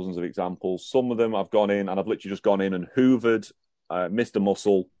dozens and dozens of examples. Some of them I've gone in and I've literally just gone in and hoovered, Mr.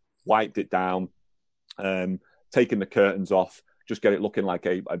 Muscle, wiped it down, taken the curtains off, just get it looking like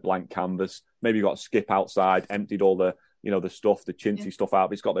a blank canvas. Maybe you got a skip outside, emptied all the, the stuff, the chintzy stuff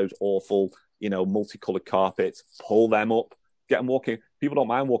out. It's got those awful, multicolored carpets. Pull them up, get them walking. People don't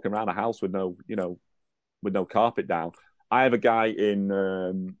mind walking around a house with no carpet down. I have a guy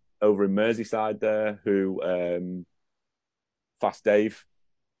in over in Merseyside there who Fast Dave.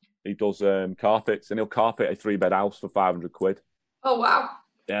 He does carpets, and he'll carpet a 3-bed house for £500. Oh wow!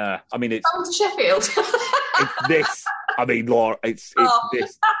 Yeah, I mean it's. Come to Sheffield. It's this. I mean, Laura, it's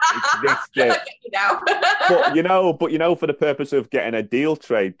this. It's this. But for the purpose of getting a deal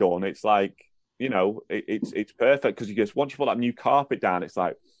trade done, it's like it's perfect because you just once you put that new carpet down, it's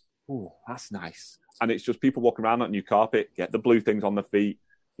like, oh, that's nice, and it's just people walking around that new carpet, get the blue things on the feet,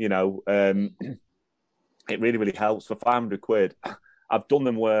 It really helps for £500. I've done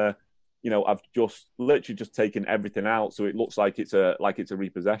them where, I've just literally just taken everything out, so it looks like it's a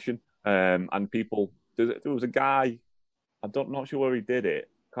repossession. And people, there was a guy, not sure where he did it.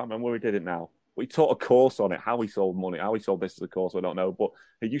 Can't remember where he did it now. But he taught a course on it, how he sold money, how he sold this as a course. I don't know, but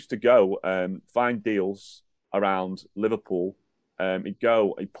he used to go find deals around Liverpool. He'd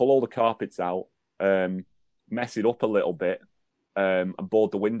pull all the carpets out, mess it up a little bit, and board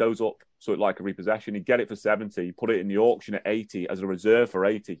the windows up. So it's like a repossession. He'd get it for 70, put it in the auction at 80 as a reserve for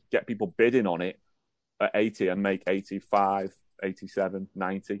 80, get people bidding on it at 80 and make 85, 87,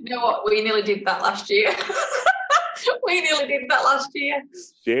 90. You know what? We nearly did that last year.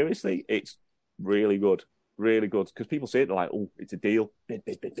 Seriously, it's really good. Really good. Because people see it, they're like, oh, it's a deal. Bid.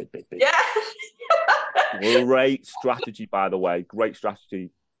 Yeah. Great strategy, by the way. Great strategy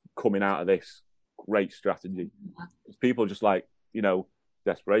coming out of this. Great strategy. People are just like,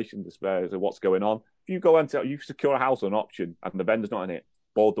 desperation, despair, so what's going on? If you go and you secure a house on an auction and the vendor's not in it,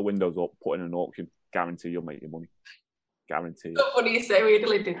 board the windows up, put in an auction, guarantee you'll make your money. Guarantee. So funny you say we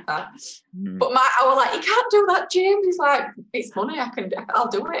really did that. But I was like, you can't do that, James. He's like, it's money, I'll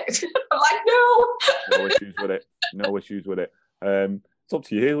do it. I'm like, no. No issues with it. It's up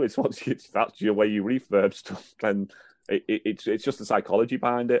to you. That's your way you refurb stuff. And it's just the psychology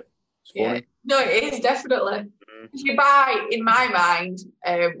behind it. It's funny. Yeah. No, it is definitely. If you buy, in my mind,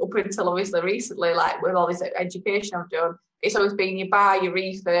 up until obviously recently, like with all this education I've done, it's always been you buy, you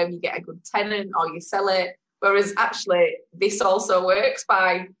refurb, you get a good tenant, or you sell it. Whereas actually, this also works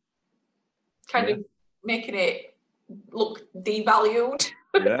by kind of making it look devalued.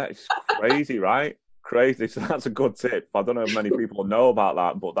 Yeah, it's crazy, right? Crazy. So that's a good tip. I don't know if many people know about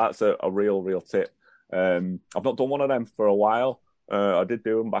that, but that's a real tip. I've not done one of them for a while. I did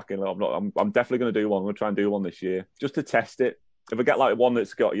do them back in. I'm definitely going to do one. I'm going to try and do one this year just to test it. If I get like one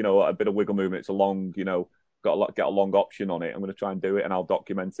that's got a bit of wiggle movement, it's a long get a long option on it. I'm going to try and do it, and I'll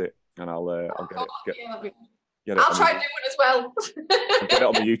document it, and I'll get it. I'll try and do one as well. I'll get it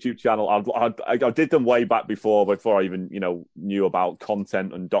on the YouTube channel. I did them way back before I even knew about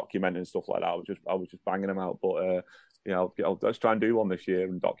content and documenting and stuff like that. I was just banging them out, but let's try and do one this year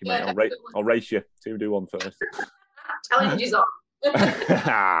and document. Yeah, I'll race you to do one first. Challenges on.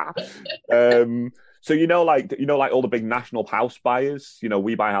 So like all the big national house buyers,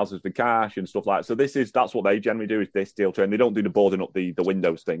 we buy houses for cash and stuff like that. So that's what they generally do, is this deal trade. They don't do the boarding up the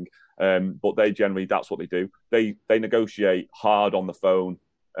windows thing, but they generally, that's what they do. They negotiate hard on the phone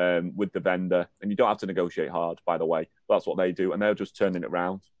with the vendor, and you don't have to negotiate hard, by the way. That's what they do, and they're just turning it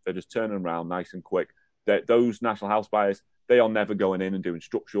around. They're just turning around nice and quick. Those national house buyers, they are never going in and doing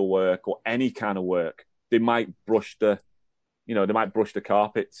structural work or any kind of work. They might brush the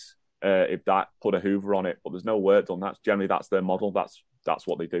carpets, if that, put a Hoover on it, but there's no work done. That's their model. That's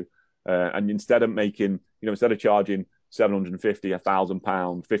what they do. And instead of charging £750, £1,000,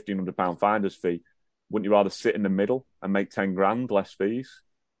 £1,500 finder's fee, wouldn't you rather sit in the middle and make 10 grand less fees?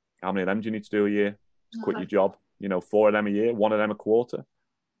 How many of them do you need to do a year to quit your job? 4 of them a year, 1 of them a quarter.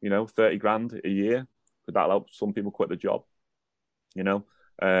 30 grand a year. Could that help some people quit the job?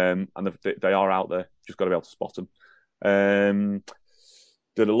 And they are out there. Just got to be able to spot them.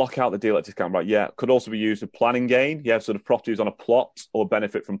 Did a lock out the deal at discount, right? Yeah, could also be used with planning gain. Yeah, so the property is on a plot or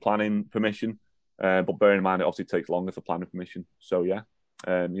benefit from planning permission. But bearing in mind, it obviously takes longer for planning permission. So yeah,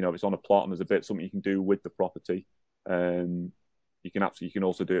 if it's on a plot and there's something you can do with the property, you can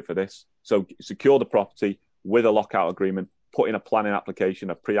also do it for this. So secure the property with a lockout agreement, put in a planning application,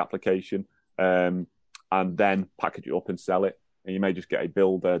 a pre-application, and then package it up and sell it. And you may just get a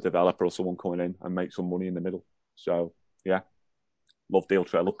builder, developer, or someone coming in and make some money in the middle. So yeah. Love deal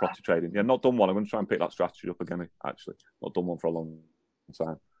trade, love property trading. Yeah, not done one. I'm going to try and pick that strategy up again, actually. Not done one for a long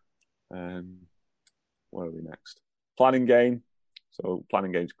time. Where are we next? Planning gain. So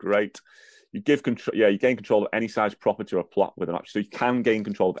planning gain's great. You gain control of any size property or a plot with an option. So you can gain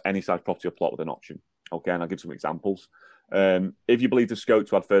control of any size property or plot with an option. Okay, and I'll give some examples. If you believe the scope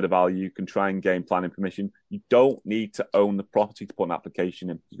to add further value, you can try and gain planning permission. You don't need to own the property to put an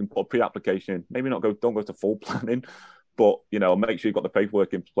application in. You can put a pre-application in. Maybe don't go to full planning. But, make sure you've got the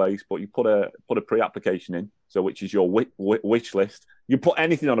paperwork in place. But you put a pre-application in, so which is your wish list. You put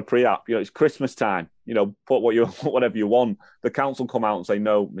anything on a pre-app. It's Christmas time. Put whatever you want. The council come out and say,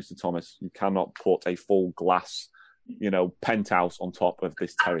 no, Mr. Thomas, you cannot put a full glass, penthouse on top of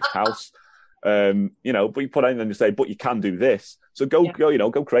this terraced house. But you put anything and you say, but you can do this. So go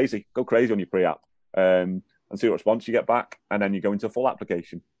crazy. Go crazy on your pre-app and see what response you get back. And then you go into a full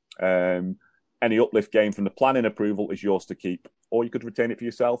application. Any uplift gained from the planning approval is yours to keep, or you could retain it for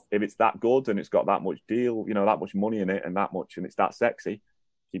yourself. If it's that good and it's got that much deal, that much money in it and it's that sexy,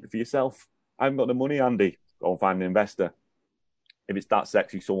 keep it for yourself. I haven't got the money, Andy. Go and find an investor. If it's that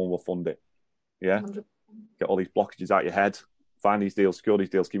sexy, someone will fund it. Yeah? 100%. Get all these blockages out of your head. Find these deals, secure these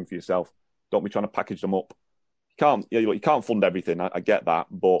deals, keep them for yourself. Don't be trying to package them up. You can't fund everything. I get that,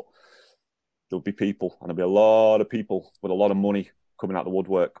 but there'll be people, and there'll be a lot of people with a lot of money coming out the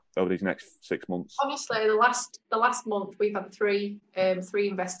woodwork over these next 6 months. Honestly, the last month we've had three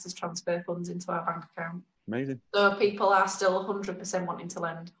investors transfer funds into our bank account. Amazing. So people are still 100% wanting to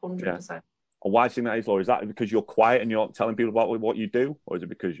lend, 100%. Yeah. And why do you think that is, Laura? Is that because you're quiet and you're not telling people about what you do, or is it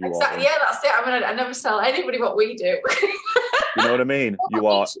because you are? Yeah, that's it. I never tell anybody what we do. You know what I mean? You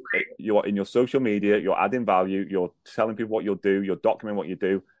are in your social media. You're adding value. You're telling people what you'll do. You're documenting what you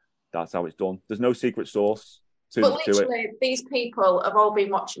do. That's how it's done. There's no secret sauce. But literally, these people have all been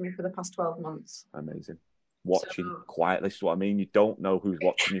watching me for the past 12 months. Amazing. Watching quietly. This is what I mean. You don't know who's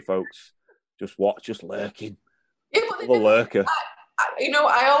watching you, folks. Just watch, just lurking. Yeah, but the lurker.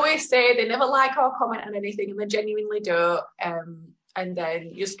 I always say they never like or comment on anything, and they genuinely don't. And then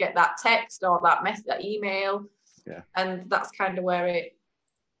you just get that text or that message, that email. Yeah. And that's kind of where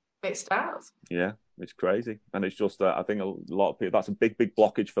it starts. Yeah. It's crazy. And it's just that I think a lot of people, that's a big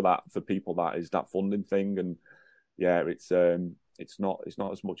blockage for people, that is that funding thing. And yeah, it's It's not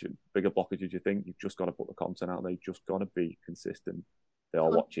as much a bigger blockage as you think. You've just got to put the content out there. You've just got to be consistent. They are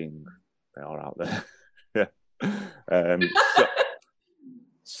watching. They are out there. Yeah.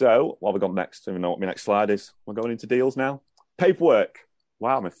 So what have we got next? I don't even know what my next slide is. We're going into deals now. Paperwork.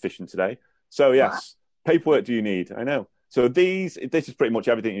 Wow, I'm efficient today. So yes, paperwork do you need? I know. So this is pretty much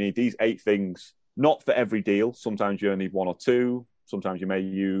everything you need. These 8 things, not for every deal. Sometimes you only need 1 or 2. Sometimes you may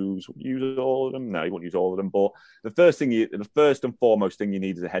use all of them. No, you won't use all of them. But the first and foremost thing you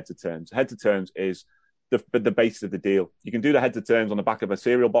need is a heads of terms. Heads of terms is the basis of the deal. You can do the heads of terms on the back of a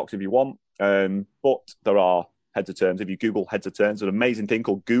cereal box if you want, but there are heads of terms. If you Google heads of terms, an amazing thing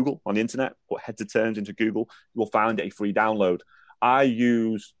called Google on the internet, put heads of terms into Google, you will find a free download. I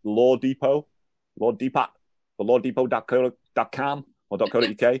use Law Depot, lawdepot.com or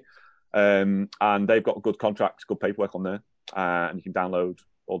 .co.uk, and they've got good contracts, good paperwork on there, and you can download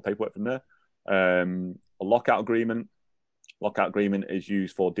all the paperwork from there. A lockout agreement. Lockout agreement is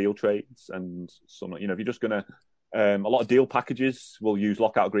used for deal trades, and some, if you're just going to, a lot of deal packages will use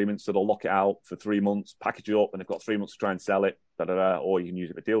lockout agreements, so they'll lock it out for 3 months, package it up, and they've got 3 months to try and sell it, or you can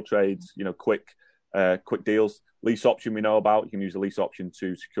use it for deal trades, quick deals. Lease option we know about. You can use a lease option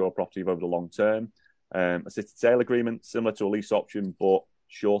to secure a property over the long term. Assisted sale agreement, similar to a lease option, but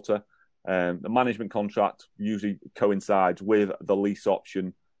shorter. The management contract usually coincides with the lease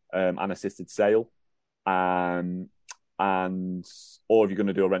option and assisted sale. Or if you're going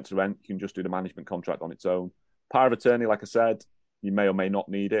to do a rent-to-rent, you can just do the management contract on its own. Power of attorney, like I said, you may or may not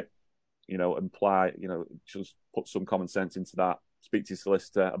need it. Just put some common sense into that. Speak to your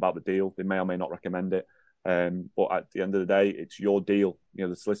solicitor about the deal. They may or may not recommend it. But at the end of the day, it's your deal.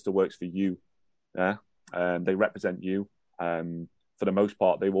 The solicitor works for you. Yeah, they represent you. For the most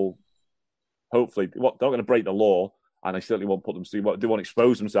part, they will hopefully they're not going to break the law, and they certainly won't they won't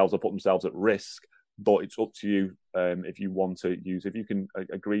expose themselves or put themselves at risk. But it's up to you if you want to use. If you can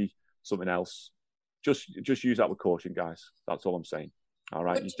agree something else, just use that with caution, guys. That's all I'm saying. All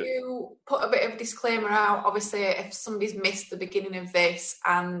right. Would you put a bit of a disclaimer out? Obviously, if somebody's missed the beginning of this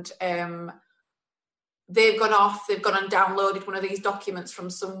and they've gone and downloaded one of these documents from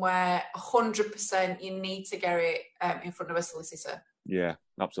somewhere, 100% you need to get it in front of a solicitor. Yeah,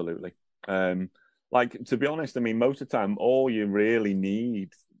 absolutely. To be honest, most of the time, all you really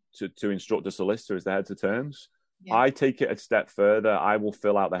need to instruct a solicitor is the heads of terms. Yeah. I take it a step further. I will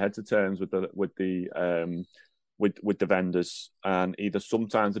fill out the heads of terms with the vendors, and either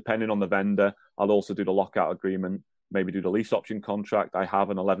sometimes, depending on the vendor, I'll also do the lockout agreement, maybe do the lease option contract. I have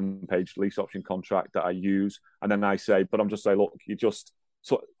an 11-page lease option contract that I use, and then I say, but I'm just saying, look,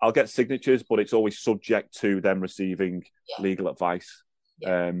 so I'll get signatures, but it's always subject to them receiving legal advice.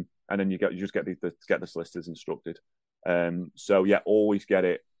 Yeah. And then you just get the solicitors instructed. Always get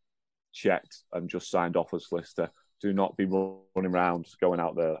it checked and just signed off as solicitor. Do not be running around going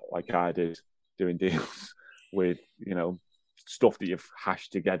out there like I did, doing deals with stuff that you've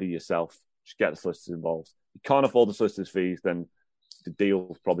hashed together yourself. Just get the solicitors involved. You can't afford the solicitor's fees, then the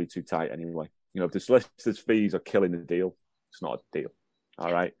deal's probably too tight anyway. If the solicitor's fees are killing the deal, it's not a deal.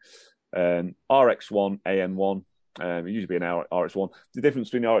 All right. RX1, AN1. It used to be an RX1. The difference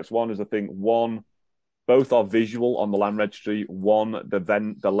between the RX1 is, I think, one, both are visual on the land registry. One,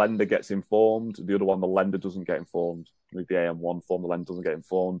 the lender gets informed. The other one, the lender doesn't get informed. With the AN1 form, the lender doesn't get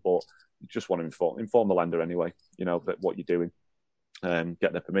informed, but you just want to inform the lender anyway, that what you're doing,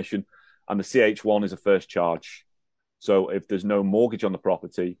 get their permission. And the CH1 is a first charge. So if there's no mortgage on the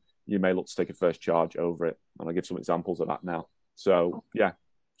property, you may look to take a first charge over it. And I'll give some examples of that now. So, yeah.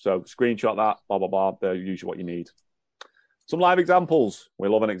 So screenshot that, blah, blah, blah. They're usually what you need. Some live examples. We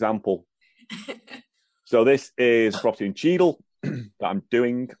love an example. So this is property in Cheadle that I'm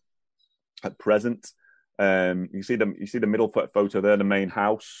doing at present. You see the middle photo there, the main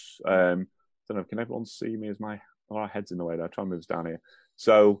house. I don't know, can everyone see me as our head's in the way there? I'll try and move this down here.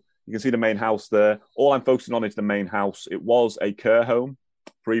 So you can see the main house there. All I'm focusing on is the main house. It was a care home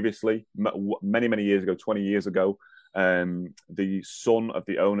previously, many, many years ago, 20 years ago. The son of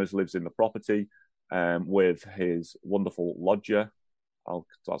the owners lives in the property with his wonderful lodger.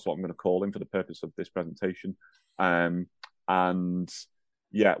 That's what I'm going to call him for the purpose of this presentation. So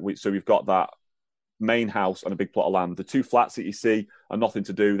we've got that main house and a big plot of land. The two flats that you see are nothing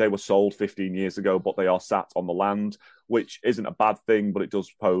to do. They were sold 15 years ago, but they are sat on the land, which isn't a bad thing, but it does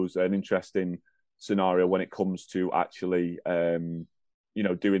pose an interesting scenario when it comes to actually, doing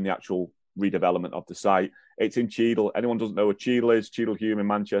the actual redevelopment of the site. It's in Cheadle. Anyone doesn't know where Cheadle is? Cheadle Hulme in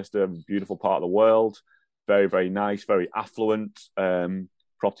Manchester, beautiful part of the world. Very, very nice, very affluent.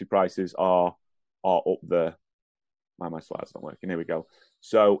 Property prices are up there. My slide's not working. Here we go.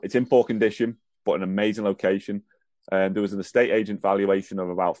 So it's in poor condition, but an amazing location. There was an estate agent valuation of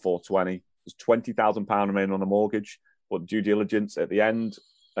about 420. There's £20,000 remaining on the mortgage, but due diligence at the end,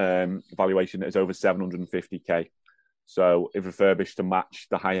 valuation is over 750k. So if refurbished to match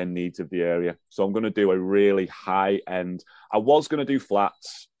the high-end needs of the area. So I'm going to do a really high-end. I was going to do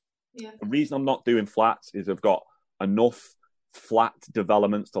flats. Yeah. The reason I'm not doing flats is I've got enough flat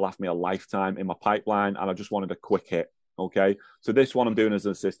developments to last me a lifetime in my pipeline, and I just wanted a quick hit. Okay, so this one I'm doing as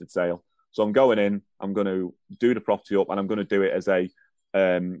an assisted sale. So I'm going in, I'm going to do the property up, and I'm going to do it as a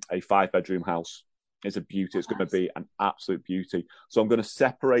 5-bedroom house. It's a beauty. It's going to be an absolute beauty. So I'm going to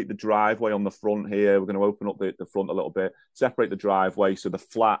separate the driveway on the front here. We're going to open up the front a little bit, separate the driveway so the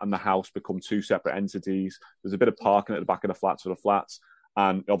flat and the house become two separate entities. There's a bit of parking at the back of the flats for the flats,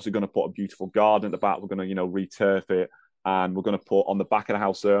 and obviously going to put a beautiful garden at the back. We're going to, re-turf it, and we're going to put on the back of the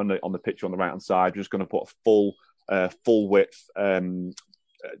house there on the picture on the right-hand side, just going to put a full width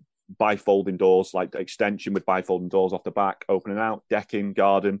bifolding doors, like extension with bifolding doors off the back, opening out, decking,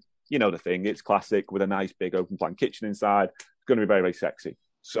 garden. You know the thing. It's classic with a nice big open plan kitchen inside. It's going to be very, very sexy.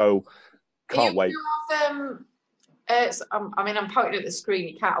 So can't wait. I'm pointing at the screen.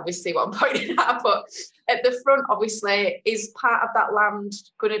 You can't obviously see what I'm pointing at, but at the front, obviously, is part of that land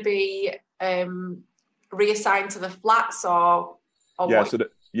going to be reassigned to the flats or yeah? what? So the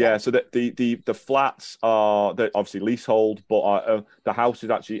flats are obviously leasehold, but the house is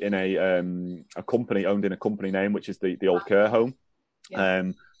actually in a company owned in a company name, which is the old care home. Yeah.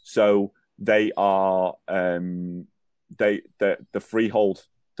 So they are the freehold.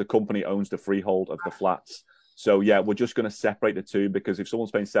 The company owns the freehold of the flats. So yeah, we're just going to separate the two, because if someone's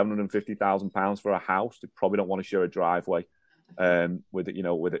paying £750,000 for a house, they probably don't want to share a driveway with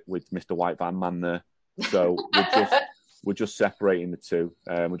Mr. White Van Man there. So we're just separating the two.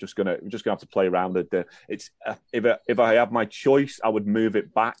 We're just gonna have to play around with it. It's if I have my choice, I would move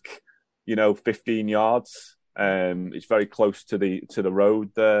it back, 15 yards. It's very close to the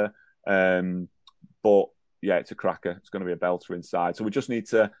road there. But yeah, it's a cracker. It's going to be a belter inside. So I just need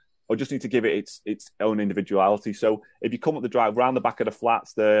to give it its own individuality. So if you come up the drive around the back of the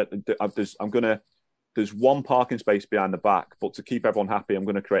flats there's one parking space behind the back, but to keep everyone happy, I'm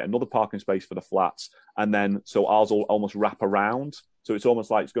going to create another parking space for the flats. And then, so ours will almost wrap around. So it's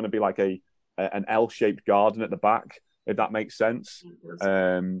almost like it's going to be like an L-shaped garden at the back, if that makes sense.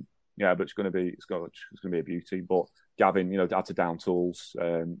 Yeah, but it's going to be a beauty. But Gavin, had to down tools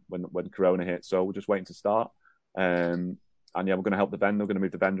when Corona hit, so we're just waiting to start. And yeah, we're going to help the vendor. We're going to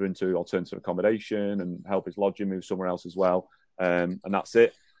move the vendor into alternative accommodation and help his lodging move somewhere else as well. And that's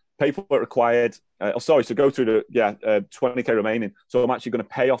it. Paperwork required. So go through 20k remaining. So I'm actually going to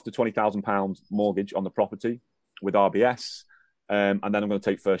pay off the £20,000 mortgage on the property with RBS, and then I'm going to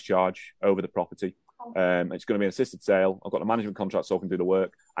take first charge over the property. It's going to be an assisted sale. I've got a management contract, so I can do the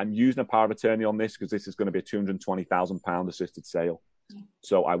work. I'm using a power of attorney on this because this is going to be a £220,000 assisted sale.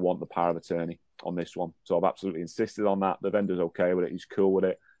 So I want the power of attorney on this one. So I've absolutely insisted on that. The vendor's okay with it. He's cool with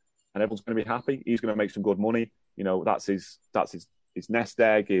it, and everyone's going to be happy. He's going to make some good money. That's his nest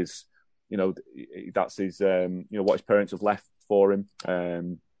egg. That's his what his parents have left for him. I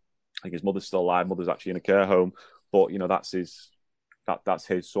think his mother's still alive. Mother's actually in a care home, but that's his. That's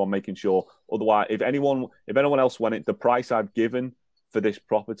his. So I'm making sure. Otherwise, if anyone else wanted the price I've given for this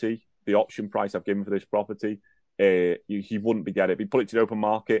property, the option price I've given for this property, he wouldn't be getting it. If you put it to the open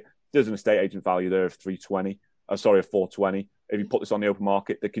market, there's an estate agent value there of 420. If you put this on the open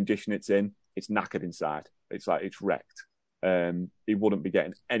market, the condition it's in, it's knackered inside. It's wrecked. He wouldn't be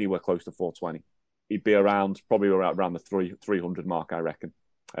getting anywhere close to 420. He'd be probably around the 300 mark, I reckon.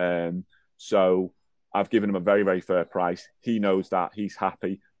 So I've given him a very, very fair price. He knows that. He's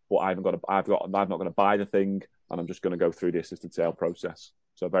happy, but I'm not going to buy the thing, and I'm just going to go through the assisted sale process.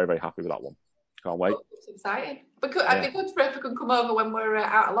 So very, very happy with that one. Can't wait. Oh, it's exciting. I'd be good for if we can come over when we're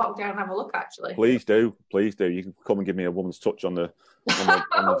out of lockdown and have a look, actually. Please do. You can come and give me a woman's touch on the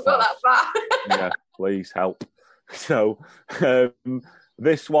Not that far. Yeah, please help. So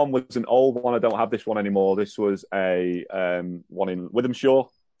this one was an old one. I don't have this one anymore. This was a one in Withamshire,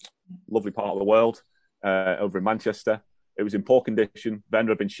 lovely part of the world, over in Manchester. It was in poor condition.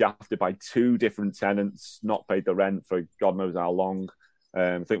 Vendor had been shafted by 2 different tenants, not paid the rent for God knows how long.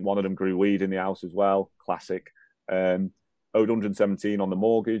 I think one of them grew weed in the house as well. Classic. Owed 117 on the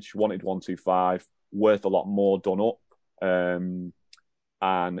mortgage, wanted 125, worth a lot more done up.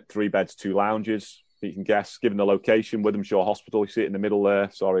 And 3 beds, 2 lounges. You can guess, given the location, Withamshire Hospital, you see it in the middle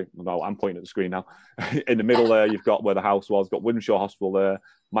there. Sorry, no, I'm pointing at the screen now. In the middle there, you've got where the house was. Got Withamshire Hospital there,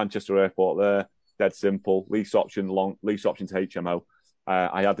 Manchester Airport there. Dead simple. Lease option to HMO.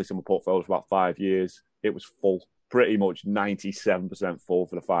 I had this in my portfolio for about 5 years. It was full, pretty much 97% full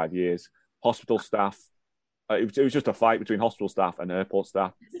for the 5 years. Hospital staff, It was just a fight between hospital staff and airport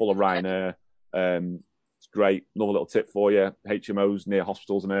staff, full of Ryanair. It's great. Another little tip for you: HMOs near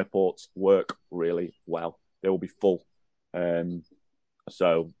hospitals and airports work really well. They will be full.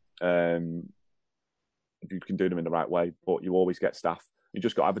 So you can do them in the right way, but you always get staff. You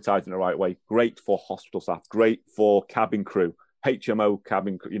just got advertised in the right way. Great for hospital staff. Great for cabin crew. HMO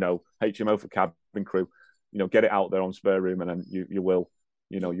cabin, HMO for cabin crew. Get it out there on spare room, and then you will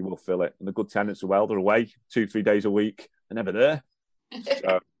fill it. And the good tenants as well. They're away 2-3 days a week. They're never there.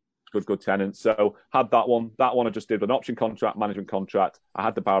 So good tenants. So had that one. That one I just did an option contract, management contract. I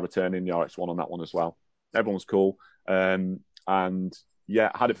had the power of attorney in the RX1 on that one as well. Everyone was cool. And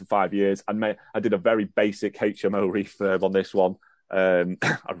yeah, I had it for 5 years. And I did a very basic HMO refurb on this one. A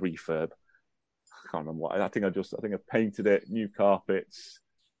refurb. I can't remember what. I think I painted it, new carpets,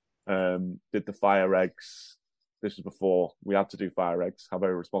 did the fire regs. This was before we had to do fire regs. How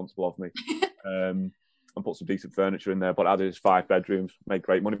very responsible of me. And put some decent furniture in there. But I did 5 bedrooms, made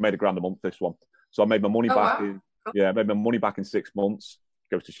great money, made £1,000 a month this one. So I made my money back made my money back in 6 months.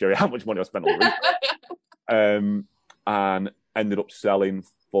 Goes to show you how much money I spent on the refurb. And ended up selling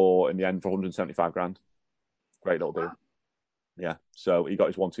in the end for 175 grand. Great little deal. Yeah. So he got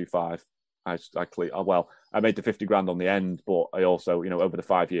his 125. I made the 50 grand on the end, but I also, over the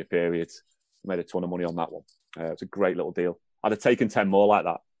 5-year period, made a ton of money on that one. It's a great little deal. I'd have taken 10 more like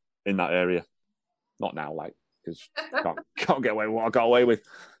that in that area. Not now, because can't get away with what I got away with.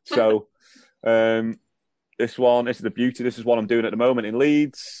 So this is the beauty. This is what I'm doing at the moment in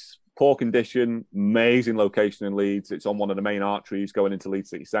Leeds. Poor condition, amazing location in Leeds. It's on one of the main arteries going into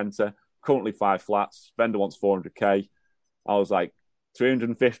Leeds City Centre. Currently 5 flats. Vendor wants 400k. I was like,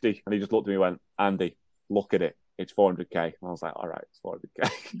 350. And he just looked at me and went, Andy, look at it. It's 400k. And I was like, all right, it's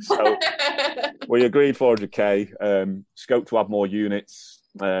 400k. So we agreed 400k. Scope to have more units.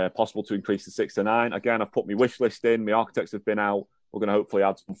 Possible to increase to 6 to 9. Again, I've put my wish list in. My architects have been out. We're going to hopefully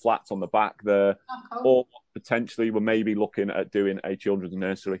add some flats on the back there. Oh, cool. Or potentially we're maybe looking at doing a children's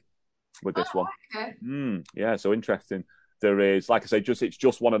nursery with this one. Okay. Yeah, so interesting. There is, like I say, it's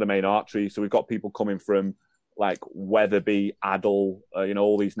just one of the main arteries. So we've got people coming from like Wetherby, Adel,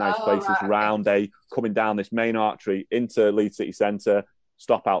 all these nice places around coming down this main artery into Leeds City Centre,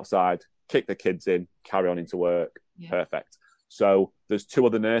 stop outside, kick the kids in, carry on into work. Yeah. Perfect. So there's 2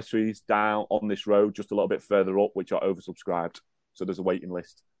 other nurseries down on this road, just a little bit further up, which are oversubscribed. So there's a waiting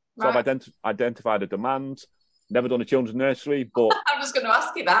list. So I've identified a demand. Never done a children's nursery, but I'm just going to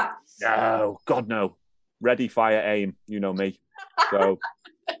ask you that. No, God no. Ready, fire, aim. You know me. So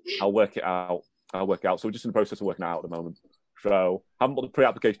I'll work it out. So we're just in the process of working it out at the moment. So haven't put the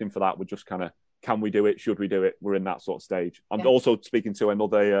pre-application in for that. We're just kind of, can we do it? Should we do it? We're in that sort of stage. I'm also speaking to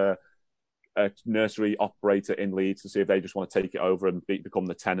another nursery operator in Leeds to see if they just want to take it over and become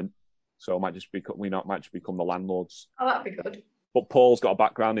the tenant. So might just become the landlords. Oh, that'd be good. But Paul's got a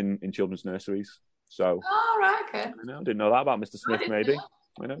background in children's nurseries. So okay. I didn't know that about Mr. Smith, maybe.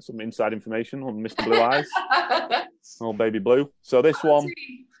 Some inside information on Mr. Blue Eyes. Oh, baby blue. So this one,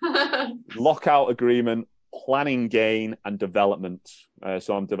 lockout agreement, planning gain and development.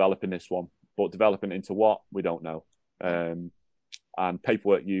 So I'm developing this one, but developing into what? We don't know. And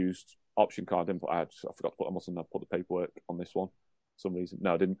paperwork used, option card input. I forgot to put, I mustn't have put the paperwork on this one for some reason.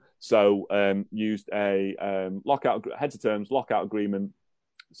 No, I didn't. So used a lockout, heads of terms, lockout agreement,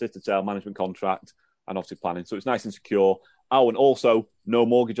 assisted sale, management contract, and obviously planning. So it's nice and secure. Oh, and also no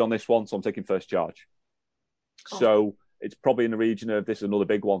mortgage on this one, so I'm taking first charge. Cool. So it's probably in the region of, this is another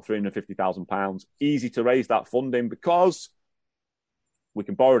big one, £350,000. Easy to raise that funding because we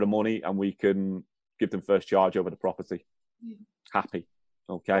can borrow the money and we can give them first charge over the property. Yeah. Happy.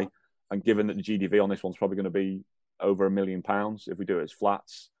 Okay. Oh. And given that the GDV on this one's probably going to be over £1 million if we do it as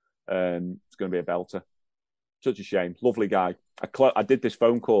flats, it's going to be a belter. Such a shame. Lovely guy. I did this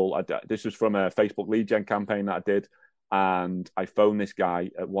phone call. This was from a Facebook lead gen campaign that I did. And I phoned this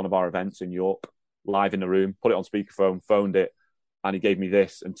guy at one of our events in York, live in the room, put it on speakerphone, phoned it, and he gave me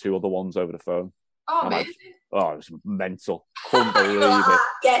this and 2 other ones over the phone. Oh, amazing. It was mental. Couldn't believe it.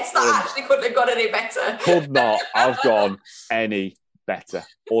 Yes, that actually couldn't have got any better. Could not have gone any better.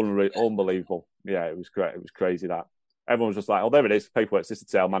 Unbelievable. Yeah, it was great. It was crazy that. Everyone was just like, oh, there it is. Paperwork, assisted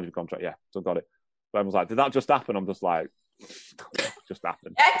sale, management contract. Yeah, so got it. But everyone's like, did that just happen? I'm just like, just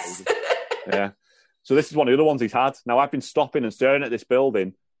happened. Yes. Yeah. So this is one of the other ones he's had. Now, I've been stopping and staring at this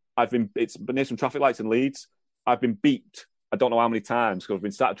building. It's been near some traffic lights in Leeds. I've been beeped. I don't know how many times because I've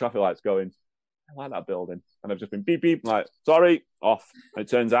been sat at traffic lights going, I like that building. And I've just been beep, beep, like, sorry, off. And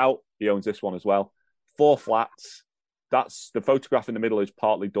it turns out he owns this one as well. 4 flats. That's the photograph in the middle is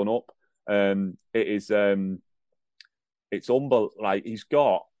partly done up. It is, it's unbelievable. Like he's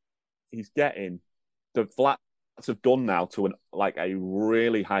getting the flats have done now to a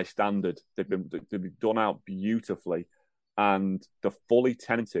really high standard. They've been done out beautifully, and they're fully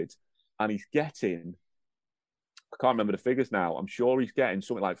tenanted. And he's getting, I can't remember the figures now. I'm sure he's getting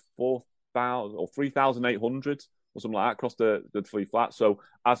something like 4,000 or 3,800 or something like that across the 3 flats. So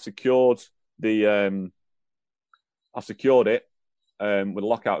I've secured it with a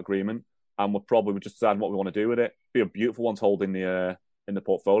lockout agreement, and we're just deciding what we want to do with it. Be a beautiful one to hold in the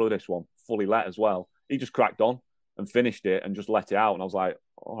portfolio. This one fully let as well. He just cracked on and finished it and just let it out, and I was like,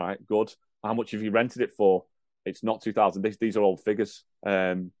 all right, good. How much have you rented it for? It's not 2,000. These are old figures.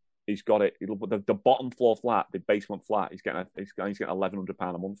 He's got it. The bottom floor flat, the basement flat. He's getting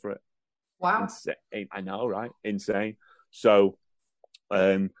 £1,100 a month for it. Wow. Insane. I know, right? Insane. So,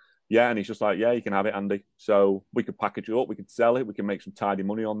 and he's just like, yeah, you can have it, Andy. So we could package it up, we could sell it, we can make some tidy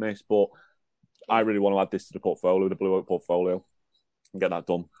money on this. But I really want to add this to the portfolio, the Blue Oak portfolio, and get that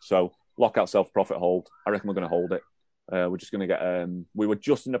done. So lockout, self-profit hold. I reckon we're going to hold it. We're just going to get. We were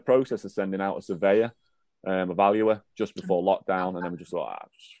just in the process of sending out a surveyor, a valuer, just before lockdown, and then we just thought,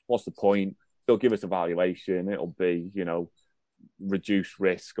 what's the point? They'll give us a valuation. It'll be, reduced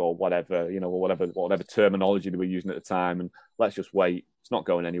risk or whatever, whatever terminology they were using at the time, and let's just wait. It's not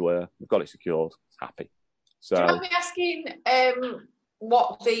going anywhere. We've got it secured. Happy. So, do you mind me asking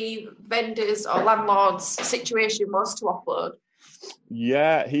what the vendors or landlord's situation was to offload?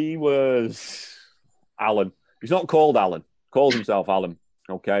 Yeah, he was Alan. He's not called Alan. Calls himself Alan.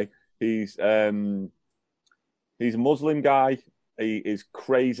 Okay, he's a Muslim guy. He is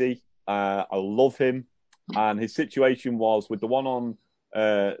crazy. I love him. And his situation was with the one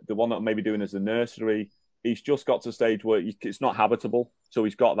that I'm maybe doing as a nursery. He's just got to a stage where it's not habitable, so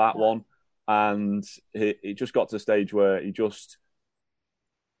he's got that one, and he just got to a stage where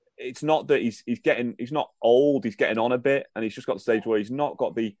it's not that he's not old, he's getting on a bit, and he's just got to a stage where he's not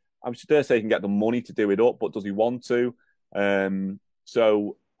got the, I dare say he can get the money to do it up, but does he want to?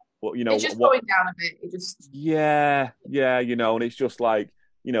 So, well, it's just going down a bit. It just and it's just like.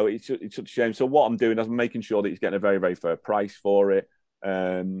 It's such a shame. So what I'm doing is I'm making sure that he's getting a very, very fair price for it,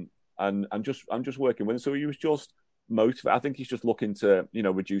 and I'm just working with him. So he was just motivated. I think he's just looking to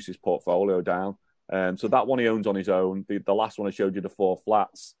reduce his portfolio down. So that one he owns on his own. The last one I showed you, the 4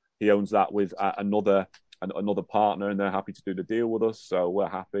 flats, he owns that with another partner, and they're happy to do the deal with us. So we're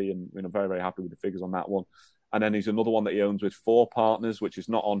happy, and very, very happy with the figures on that one. And then there's another one that he owns with 4 partners, which is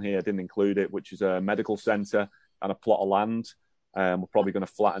not on here. I didn't include it, which is a medical centre and a plot of land. We're probably going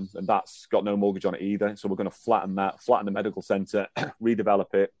to flatten, and that's got no mortgage on it either. So we're going to flatten the medical centre,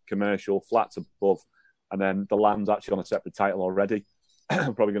 redevelop it, commercial, flats above, and then the land's actually on a separate title already.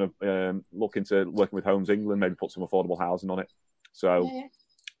 I'm probably going to look into working with Homes England, maybe put some affordable housing on it. So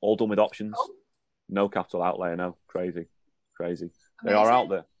all done with options, no capital outlay. No, crazy. Amazing. They are out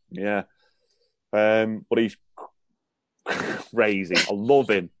there, yeah. But he's crazy. I love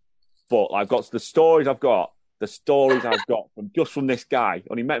him, but I've got the stories I've got from this guy.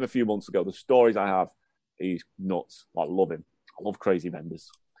 Only met him a few months ago. The stories I have, he's nuts. I love him. I love crazy vendors.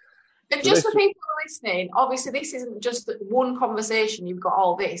 And just for people who are listening, obviously this isn't just one conversation. You've got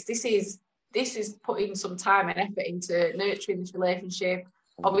all this. This is putting some time and effort into nurturing this relationship.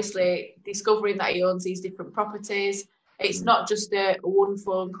 Obviously, discovering that he owns these different properties. It's not just a one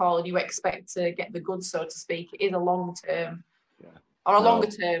phone call and you expect to get the goods, so to speak. It is a long-term longer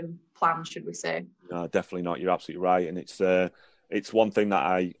term plan, should we say? No, definitely not. You're absolutely right. And it's one thing that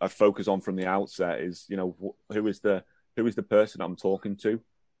I focus on from the outset is, who is the person I'm talking to?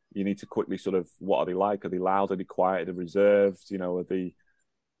 You need to quickly sort of, what are they like? Are they loud? Are they quiet? Are they reserved?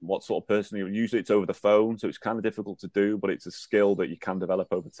 What sort of person? Usually it's over the phone, so it's kind of difficult to do, but it's a skill that you can develop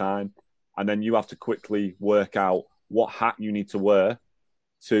over time. And then you have to quickly work out what hat you need to wear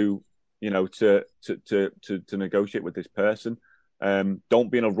to negotiate with this person.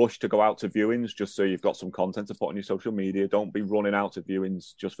 Don't be in a rush to go out to viewings just so you've got some content to put on your social media. Don't be running out to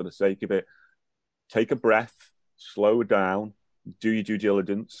viewings just for the sake of it. Take a breath, slow down, do your due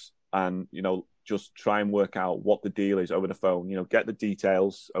diligence, and just try and work out what the deal is over the phone. Get the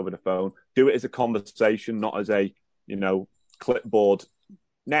details over the phone. Do it as a conversation, not as a clipboard.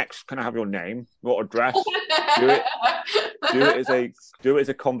 Next, can I have your name? What address? Do it as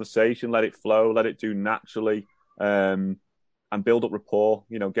a conversation. Let it flow. Let it do naturally. And build up rapport.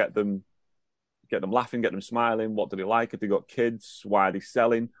 Get them laughing, get them smiling. What do they like? If they got kids, why are they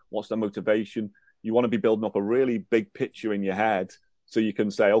selling? What's their motivation? You want to be building up a really big picture in your head so you can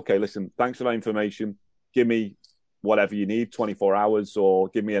say, okay, listen, thanks for that information. Give me whatever you need, 24 hours, or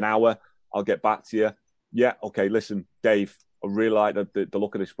give me an hour. I'll get back to you. Yeah, okay, listen, Dave, I really like the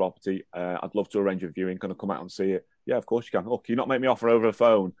look of this property. I'd love to arrange a viewing. Can I come out and see it? Yeah, of course you can. Oh, can you not make me offer over the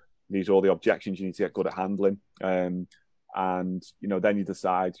phone? These are all the objections you need to get good at handling. And, then you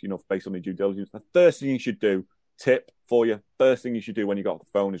decide, based on your due diligence, the first thing you should do, tip for you, first thing you should do when you got off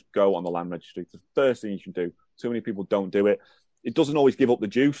the phone is go on the land registry. It's the first thing you should do. Too many people don't do it. It doesn't always give up the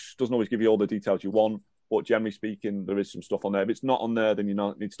juice, doesn't always give you all the details you want, but generally speaking, there is some stuff on there. If it's not on there, then you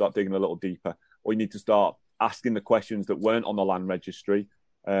need to start digging a little deeper, or you need to start asking the questions that weren't on the land registry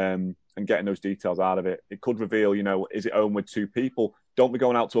and getting those details out of it. It could reveal, is it owned with two people? Don't be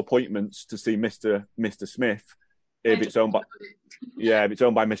going out to appointments to see Mr. Smith if it's owned by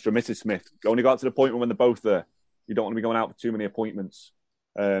Mr. and Mrs. Smith. Only go out to the appointment when they're both there. You don't want to be going out for too many appointments.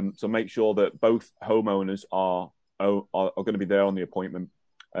 So make sure that both homeowners are going to be there on the appointment.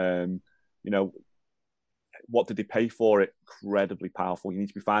 What did they pay for it? Incredibly powerful. You need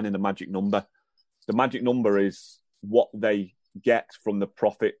to be finding the magic number. The magic number is what they get from the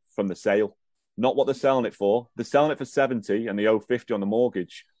profit from the sale, not what they're selling it for. They're selling it for 70 and they owe 50 on the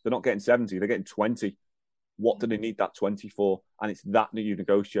mortgage. They're not getting 70, they're getting 20. What do they need that 20 for? And it's that you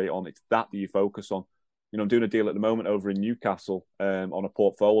negotiate on. It's that you focus on. I'm doing a deal at the moment over in Newcastle on a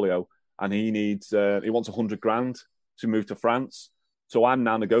portfolio, and he wants 100 grand to move to France. So I'm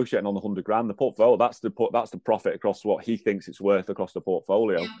now negotiating on the 100 grand. The portfolio, that's the profit across what he thinks it's worth across the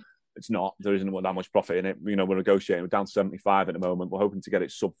portfolio. Yeah. It's not. There isn't that much profit in it. We're negotiating. We're down to 75 at the moment. We're hoping to get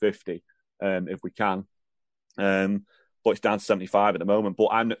it sub 50 if we can. But it's down to 75 at the moment.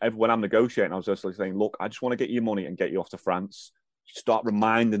 But when I'm negotiating, I was just saying, look, I just want to get your money and get you off to France. Start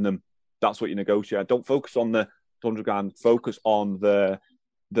reminding them that's what you negotiate. Don't focus on the 100 grand. Focus on the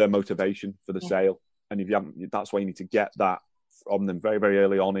motivation for the sale. And if you haven't, that's why you need to get that from them very, very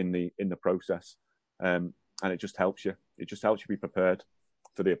early on in the process. And it just helps you. It just helps you be prepared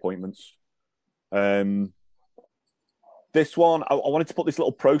for the appointments. This one, I wanted to put this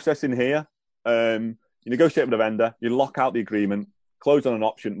little process in here. You negotiate with a vendor, you lock out the agreement, close on an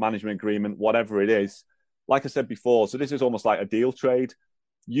option, management agreement, whatever it is. Like I said before, so this is almost like a deal trade.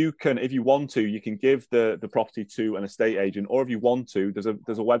 You can, if you want to, you can give the property to an estate agent, or if you want to, there's a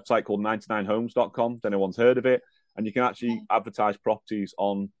website called 99homes.com. If anyone's heard of it, and you can actually advertise properties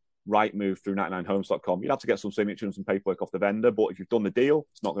on Rightmove through 99homes.com. You'd have to get some signatures and some paperwork off the vendor, but if you've done the deal,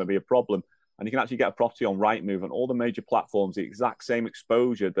 it's not going to be a problem. And you can actually get a property on Rightmove and all the major platforms, the exact same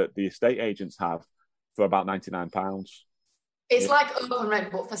exposure that the estate agents have for about £99. It's like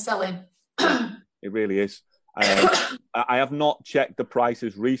OpenRent, but for selling. It really is. I have not checked the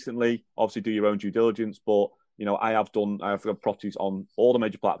prices recently. Obviously, do your own due diligence, but I've got properties on all the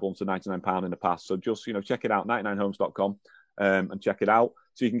major platforms for £99 in the past. So just check it out, 99homes.com, and check it out.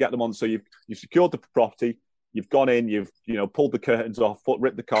 So you can get them on. So you've secured the property, you've gone in, you've pulled the curtains off,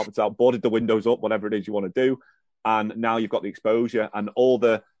 ripped the carpets out, boarded the windows up, whatever it is you want to do, and now you've got the exposure and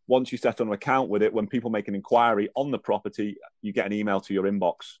once you set on an account with it, when people make an inquiry on the property, you get an email to your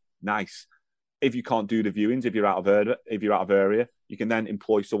inbox. Nice. If you can't do the viewings, if you're out of area, you can then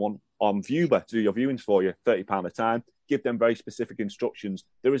employ someone on Viewer to do your viewings for you, £30 a time. Give them very specific instructions.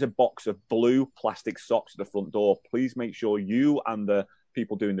 There is a box of blue plastic socks at the front door. Please make sure you and the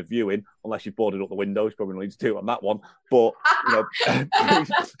people doing the viewing, unless you've boarded up the windows, probably don't need to do it on that one. But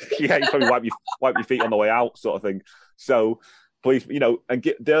you probably wipe your feet on the way out, sort of thing. So please, and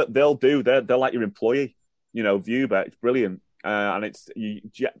they're like your employee. Viewer, it's brilliant. And it's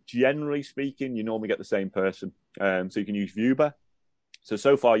generally speaking, you normally get the same person. So you can use Viewer.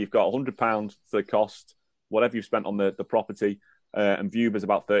 So far you've got £100 for the cost, whatever you've spent on the property, and Viewer's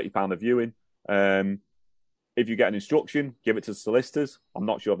about £30 a viewing. If you get an instruction, give it to solicitors. I'm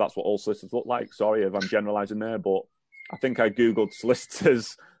not sure if that's what all solicitors look like. Sorry if I'm generalising there, but I think I Googled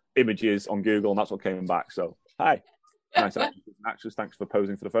solicitors images on Google and that's what came back. So, hi. Nice actress. Thanks for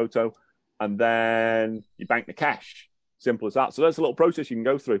posing for the photo. And then you bank the cash. Simple as that. So there's a little process you can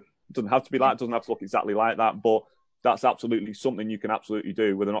go through. It doesn't have to be like, it doesn't have to look exactly like that, but that's absolutely something you can absolutely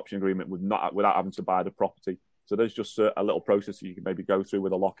do with an option agreement without having to buy the property. So there's just a little process that you can maybe go through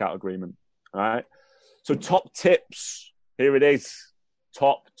with a lockout agreement. All right. So top tips. Here it is.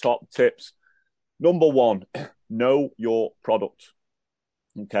 Top tips. Number one, know your product.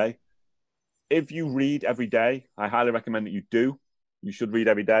 Okay. If you read every day, I highly recommend that you do. You should read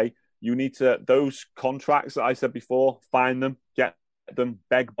every day. You need to, those contracts that I said before, find them, get them,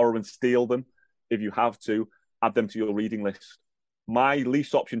 beg, borrow, and steal them. If you have to, add them to your reading list. My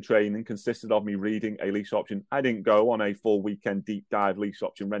lease option training consisted of me reading a lease option. I didn't go on a full weekend deep dive lease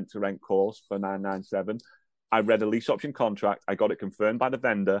option rent-to-rent course for 997. I read a lease option contract. I got it confirmed by the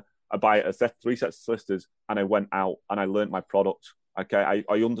vendor. I buy three sets of solicitors, and I went out and I learned my product. Okay,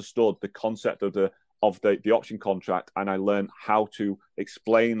 I understood the concept of the option contract, and I learned how to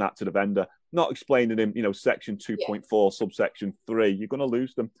explain that to the vendor. Not explaining him, section 2.4, subsection 3. You're going to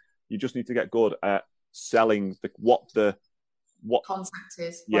lose them. You just need to get good at selling what contact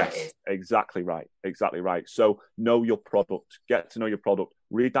is. Yes, it is. exactly right. So know your product, get to know your product,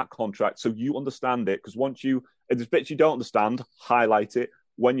 read that contract so you understand it. Because if there's bits you don't understand, highlight it.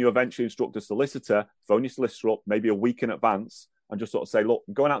 When you eventually instruct a solicitor, phone your solicitor up maybe a week in advance and just sort of say, look,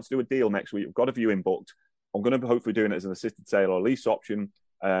 I'm going out to do a deal next week. I've got a viewing booked. I'm going to be hopefully doing it as an assisted sale or a lease option.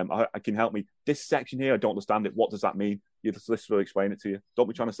 I can help me. This section here, I don't understand it. What does that mean? Your solicitor will explain it to you. Don't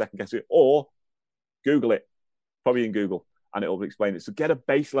be trying to second guess it. Or Google it, probably in Google, and it'll explain it. So get a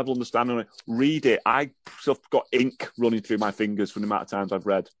base level understanding of it. Read it. I sort of got ink running through my fingers from the amount of times I've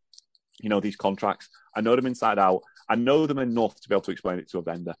read, these contracts. I know them inside out. I know them enough to be able to explain it to a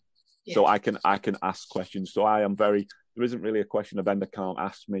vendor. Yeah. So I can ask questions. So there isn't really a question a vendor can't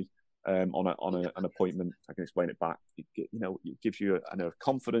ask me on an appointment. I can explain it back. It gives you a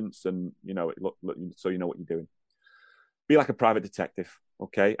confidence, and so you know what you're doing. Be like a private detective,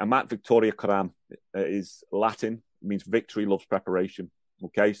 okay? Amat Victoria Coram is Latin, means victory loves preparation,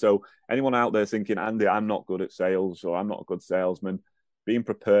 okay? So anyone out there thinking, Andy, I'm not good at sales or I'm not a good salesman, being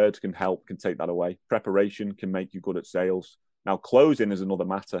prepared can take that away. Preparation can make you good at sales. Now, closing is another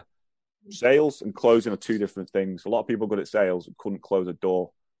matter. Sales and closing are two different things. A lot of people are good at sales and couldn't close a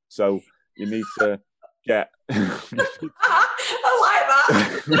door. So you need to get... I like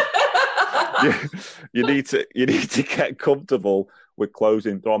that. you need to get comfortable with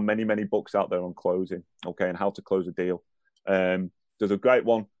closing. There are many, many books out there on closing, okay, and how to close a deal. There's a great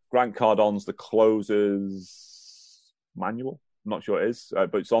one, Grant Cardone's The Closer's Manual. I'm not sure it is,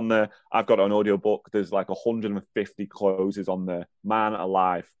 but it's on there. I've got an audio book. There's like 150 closes on there. Man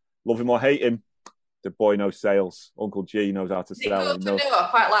alive. Love him or hate him, the boy knows sales. Uncle G knows how to sell. I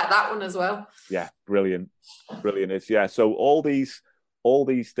quite like that one as well. Yeah, brilliant. It's, yeah. So all these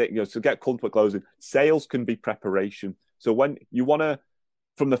things, to get comfortable with closing, sales can be preparation. So when you want to,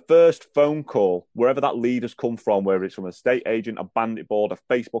 from the first phone call, wherever that lead has come from, whether it's from an estate agent, a bandit board, a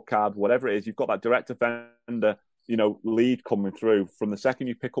Facebook card, whatever it is, you've got that direct vendor, lead coming through. From the second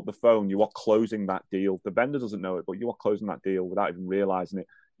you pick up the phone, you are closing that deal. The vendor doesn't know it, but you are closing that deal without even realizing it.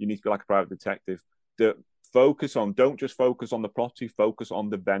 You need to be like a private detective. Don't just focus on the property, focus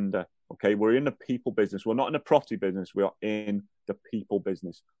on the vendor. Okay, we're in the people business. We're not in the property business. We are in the people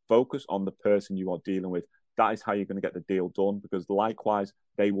business. Focus on the person you are dealing with. That is how you're going to get the deal done, because likewise,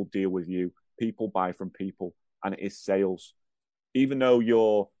 they will deal with you. People buy from people, and it is sales. Even though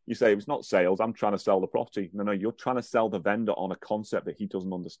you say it's not sales, I'm trying to sell the property. No, you're trying to sell the vendor on a concept that he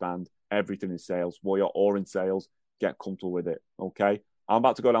doesn't understand. Everything is sales. Well, you're all in sales. Get comfortable with it. Okay, I'm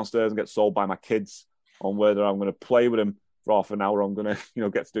about to go downstairs and get sold by my kids on whether I'm going to play with them for half an hour. I'm going to,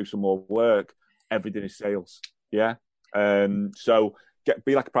 get to do some more work. Everything is sales. Yeah. So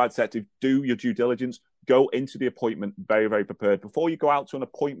be like a private detective. Do your due diligence. Go into the appointment very, very prepared. Before you go out to an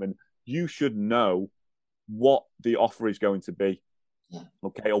appointment, you should know what the offer is going to be. Yeah.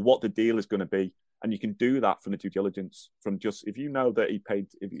 Okay. Or what the deal is going to be. And you can do that from the due diligence. From just, if you know that he paid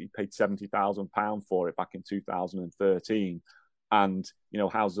 £70,000 for it back in 2013, and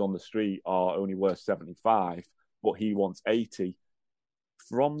houses on the street are only worth 75, but he wants 80.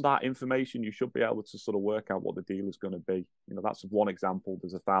 From that information, you should be able to sort of work out what the deal is going to be. That's one example.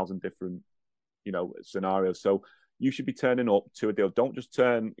 There's 1,000 different, scenarios. So you should be turning up to a deal. Don't just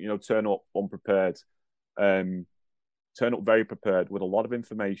turn up unprepared. Turn up very prepared with a lot of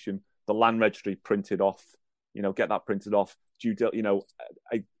information. The land registry printed off. Get that printed off.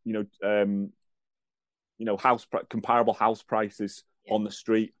 Comparable house prices on the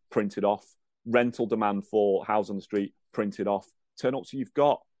street printed off. Rental demand for house on the street printed off. Turn up so you're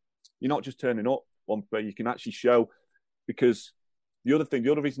not just turning up, but you can actually show. Because the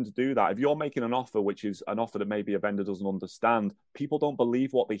other reason to do that, if you're making an offer which is an offer that maybe a vendor doesn't understand, people don't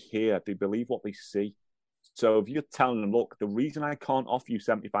believe what they hear, they believe what they see. So if you're telling them, look, the reason I can't offer you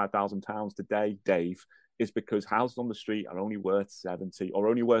 £75,000 today, Dave, is because houses on the street are only worth 70 or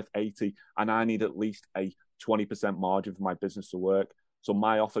only worth 80, and I need at least a 20% margin for my business to work. So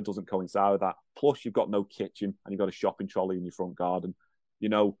my offer doesn't coincide with that. Plus, you've got no kitchen and you've got a shopping trolley in your front garden.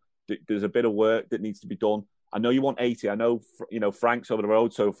 There's a bit of work that needs to be done. I know you want 80. I know, Frank's over the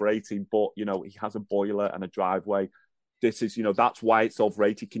road, so for 80, but, he has a boiler and a driveway. This is, that's why it's over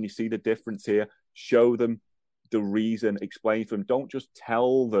 80. Can you see the difference here? Show them the reason, explain to them. Don't just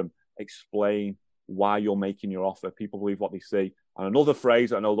tell them, explain why you're making your offer. People believe what they see. And another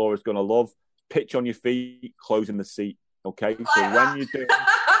phrase I know Laura's going to love, pitch on your feet, closing the seat. Okay? So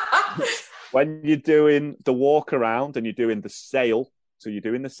when you're doing the walk around and you're doing the sale, so you're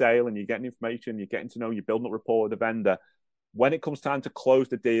doing the sale and you're getting information, you're getting to know, you're building up rapport with the vendor. When it comes time to close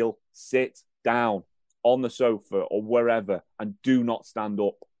the deal, sit down on the sofa or wherever and do not stand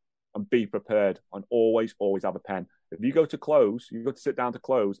up. and be prepared, and always have a pen. If you go to sit down to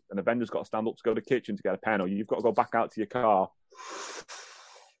close, and the vendor's got to stand up to go to the kitchen to get a pen, or you've got to go back out to your car,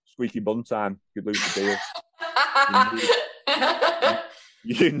 squeaky bum time, you'd lose the deal.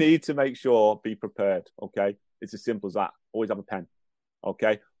 You need to make sure, be prepared, okay? It's as simple as that. Always have a pen,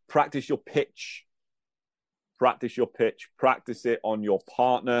 okay? Practice your pitch. Practice it on your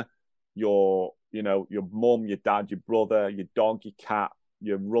partner, your mum, your dad, your brother, your dog, your cat,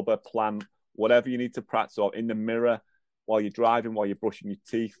 your rubber plant, whatever you need to practice, or in the mirror while you're driving, while you're brushing your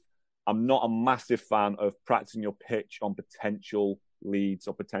teeth. I'm not a massive fan of practicing your pitch on potential leads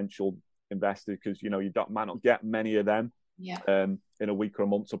or potential investors, because, you might not get many of them in a week or a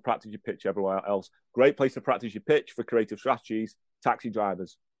month. So practice your pitch everywhere else. Great place to practice your pitch for creative strategies, taxi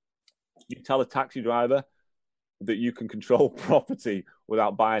drivers. You tell a taxi driver that you can control property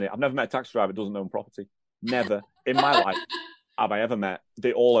without buying it. I've never met a taxi driver that doesn't own property. Never in my life have I ever met.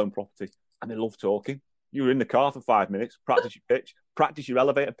 They all own property and they love talking. You were in the car for 5 minutes, practice your pitch, practice your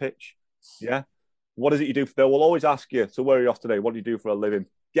elevator pitch. Yeah. What is it you do? They will always ask you, so where are you off today? What do you do for a living?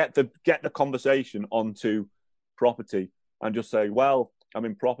 Get the conversation onto property and just say, well, I'm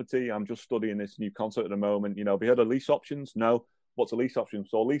in property. I'm just studying this new concept at the moment. Have you heard of lease options? No. What's a lease option?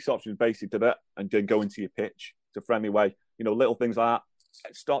 So a lease option is basically that, and then go into your pitch. It's a friendly way. Little things like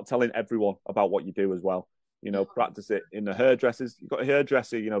that. Start telling everyone about what you do as well. Practice it in the hairdressers. You've got a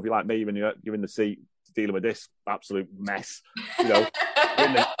hairdresser, if you're like me, when you're in the seat dealing with this absolute mess, you're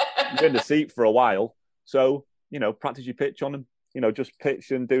in the seat for a while. So, practice your pitch on them. Just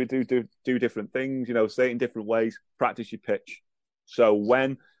pitch and do different things, say it in different ways. Practice your pitch. So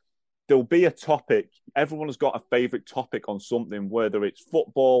when there'll be a topic, everyone has got a favorite topic on something, whether it's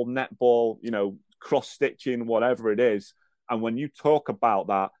football, netball, cross stitching, whatever it is. And when you talk about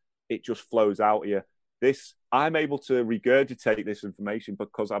that, it just flows out of you. I'm able to regurgitate this information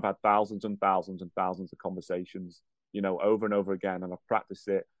because I've had thousands and thousands and thousands of conversations, over and over again. And I've practiced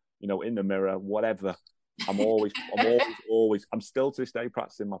it, in the mirror, whatever. I'm still to this day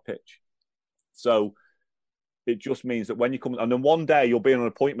practicing my pitch. So it just means that when you come, and then one day you'll be in an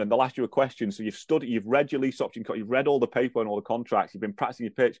appointment, they'll ask you a question. So you've read your lease option, you've read all the paper and all the contracts, you've been practicing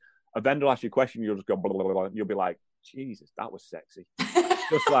your pitch. A vendor will ask you a question, you'll just go, blah, blah, blah, blah. You'll be like, Jesus, that was sexy.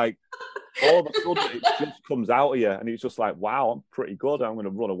 Just like, all of a sudden it just comes out of you, and it's just like, wow, I'm pretty good. I'm going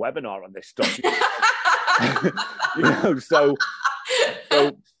to run a webinar on this stuff. So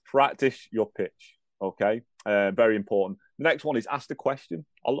practice your pitch, okay? Very important. The next one is ask the question.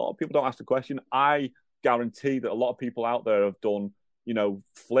 A lot of people don't ask the question. I guarantee that a lot of people out there have done,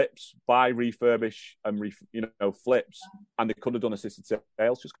 flips, buy, refurbish, and flips, and they could have done assisted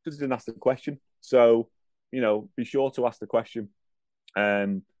sales just because they didn't ask the question. So, be sure to ask the question.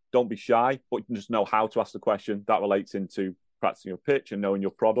 Don't be shy, but just know how to ask the question. That relates into practicing your pitch and knowing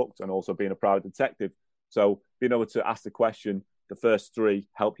your product, and also being a private detective. So being able to ask the question, the first three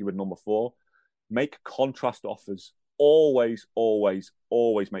help you with number 4. Make contrast offers. Always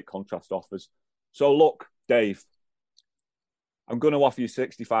make contrast offers. So look, Dave, I'm going to offer you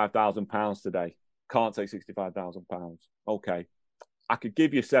 £65,000 today. Can't take £65,000. Okay. I could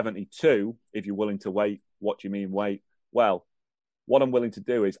give you 72 if you're willing to wait. What do you mean wait? Well, what I'm willing to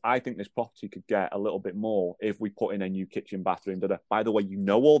do is I think this property could get a little bit more if we put in a new kitchen, bathroom. By the way,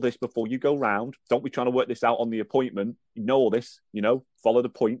 all this before you go round. Don't be trying to work this out on the appointment. You know all this, follow the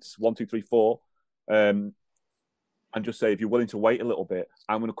points, 1, 2, 3, 4. And just say, if you're willing to wait a little bit,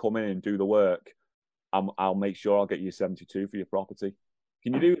 I'm going to come in and do the work. I'll make sure I'll get you 72 for your property.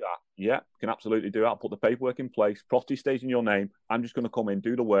 Can you do that? Yeah, can absolutely do it. I'll put the paperwork in place. Property stays in your name. I'm just going to come in,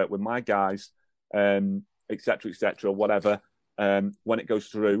 do the work with my guys, etc., whatever. When it goes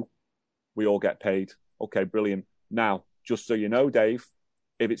through, we all get paid. Okay, brilliant. Now, just so you know, Dave,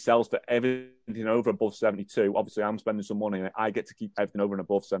 if it sells for everything over above 72, obviously I'm spending some money and I get to keep everything over and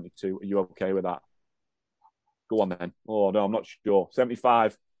above 72. Are you okay with that? Go on then. Oh, no, I'm not sure.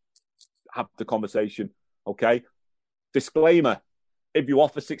 75, have the conversation. Okay. Disclaimer. If you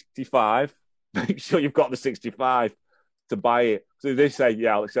offer 65, make sure you've got the 65 to buy it. So if they say,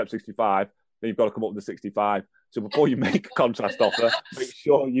 yeah, I'll accept 65, then you've got to come up with the 65. So before you make a contrast offer, make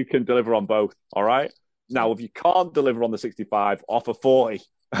sure you can deliver on both. All right. Now, if you can't deliver on the 65, offer 40.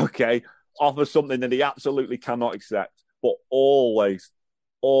 Okay. Offer something that he absolutely cannot accept, but always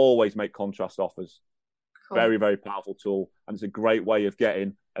make contrast offers. Cool. Very, very powerful tool. And it's a great way of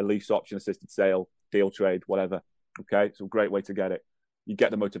getting a lease option, assisted sale, deal trade, whatever. Okay. It's a great way to get it. You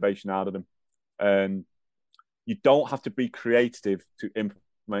get the motivation out of them. You don't have to be creative to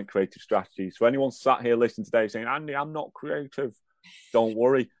implement creative strategies. So anyone sat here listening today saying, Andy, I'm not creative. Don't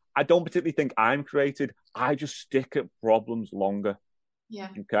worry. I don't particularly think I'm creative. I just stick at problems longer. Yeah.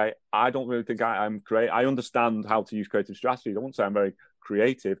 Okay. I don't really think I'm great. I understand how to use creative strategies. I won't say I'm very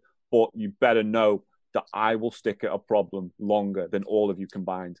creative, but you better know that I will stick at a problem longer than all of you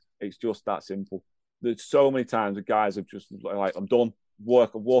combined. It's just that simple. There's so many times that guys have just like, I'm done.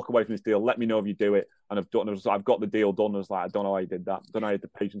 Walk away from this deal. Let me know if you do it. And I've got the deal done. I was like, I don't know how you did that. I don't know how you had the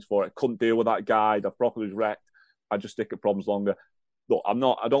patience for it. I couldn't deal with that guy. The property was wrecked. I just stick at problems longer. Look,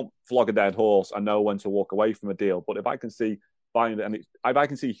 I don't flog a dead horse. I know when to walk away from a deal. But if I can see if I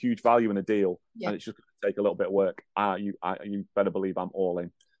can see huge value in a deal, and it's just going to take a little bit of work, you better believe I'm all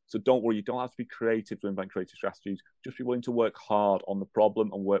in. So don't worry. You don't have to be creative to invent creative strategies. Just be willing to work hard on the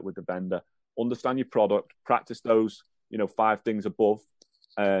problem and work with the vendor. Understand your product. Practice those 5 things above,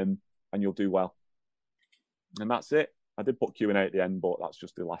 and you'll do well. And that's it. I did put Q&A at the end, but that's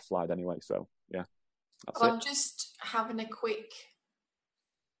just the last slide anyway. So yeah, that's it. I'm just having a quick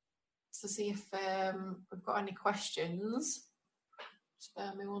to see if we've got any questions.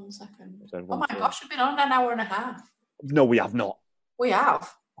 Spare me 1 second. Oh my gosh, we've been on an hour and a half. No, we have not. We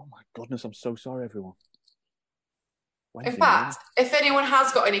have. Oh my goodness, I'm so sorry, everyone. In fact, if anyone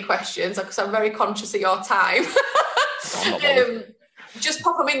has got any questions, because I'm very conscious of your time, just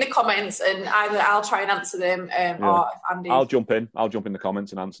pop them in the comments, and either I'll try and answer them, or if Andy. I'll jump in the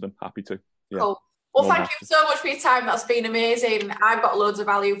comments and answer them. Happy to. Yeah. Cool. Well, thank you so much for your time. That's been amazing. I've got loads of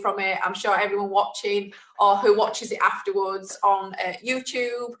value from it. I'm sure everyone watching or who watches it afterwards on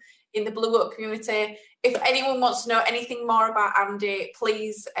YouTube, in the Blue Oak community. If anyone wants to know anything more about Andy,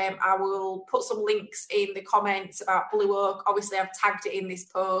 please, I will put some links in the comments about Blue Oak. Obviously, I've tagged it in this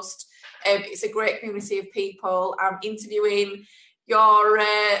post. It's a great community of people. I'm interviewing your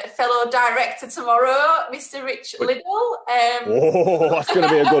fellow director tomorrow, Mr. Rich Liddell. That's going to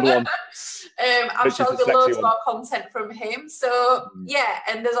be a good one. I'm sure there'll be loads more content from him. So, yeah,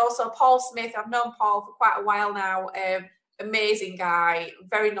 and there's also Paul Smith. I've known Paul for quite a while now. Amazing guy,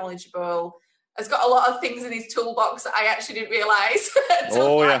 very knowledgeable. Has got a lot of things in his toolbox that I actually didn't realise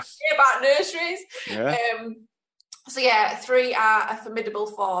about nurseries. Yeah. So yeah, 3 are a formidable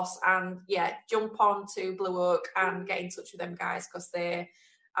force, and yeah, jump on to Blue Oak and get in touch with them guys, because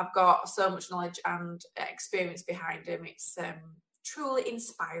I've got so much knowledge and experience behind them. It's truly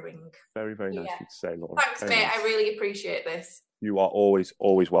inspiring. Very, very nice of you to say, Laura. Thanks, very mate. nice. I really appreciate this. You are always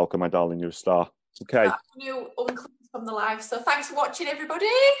welcome, my darling. You're a star. Okay. New unclipped from the live. So thanks for watching, everybody.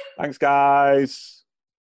 Thanks, guys.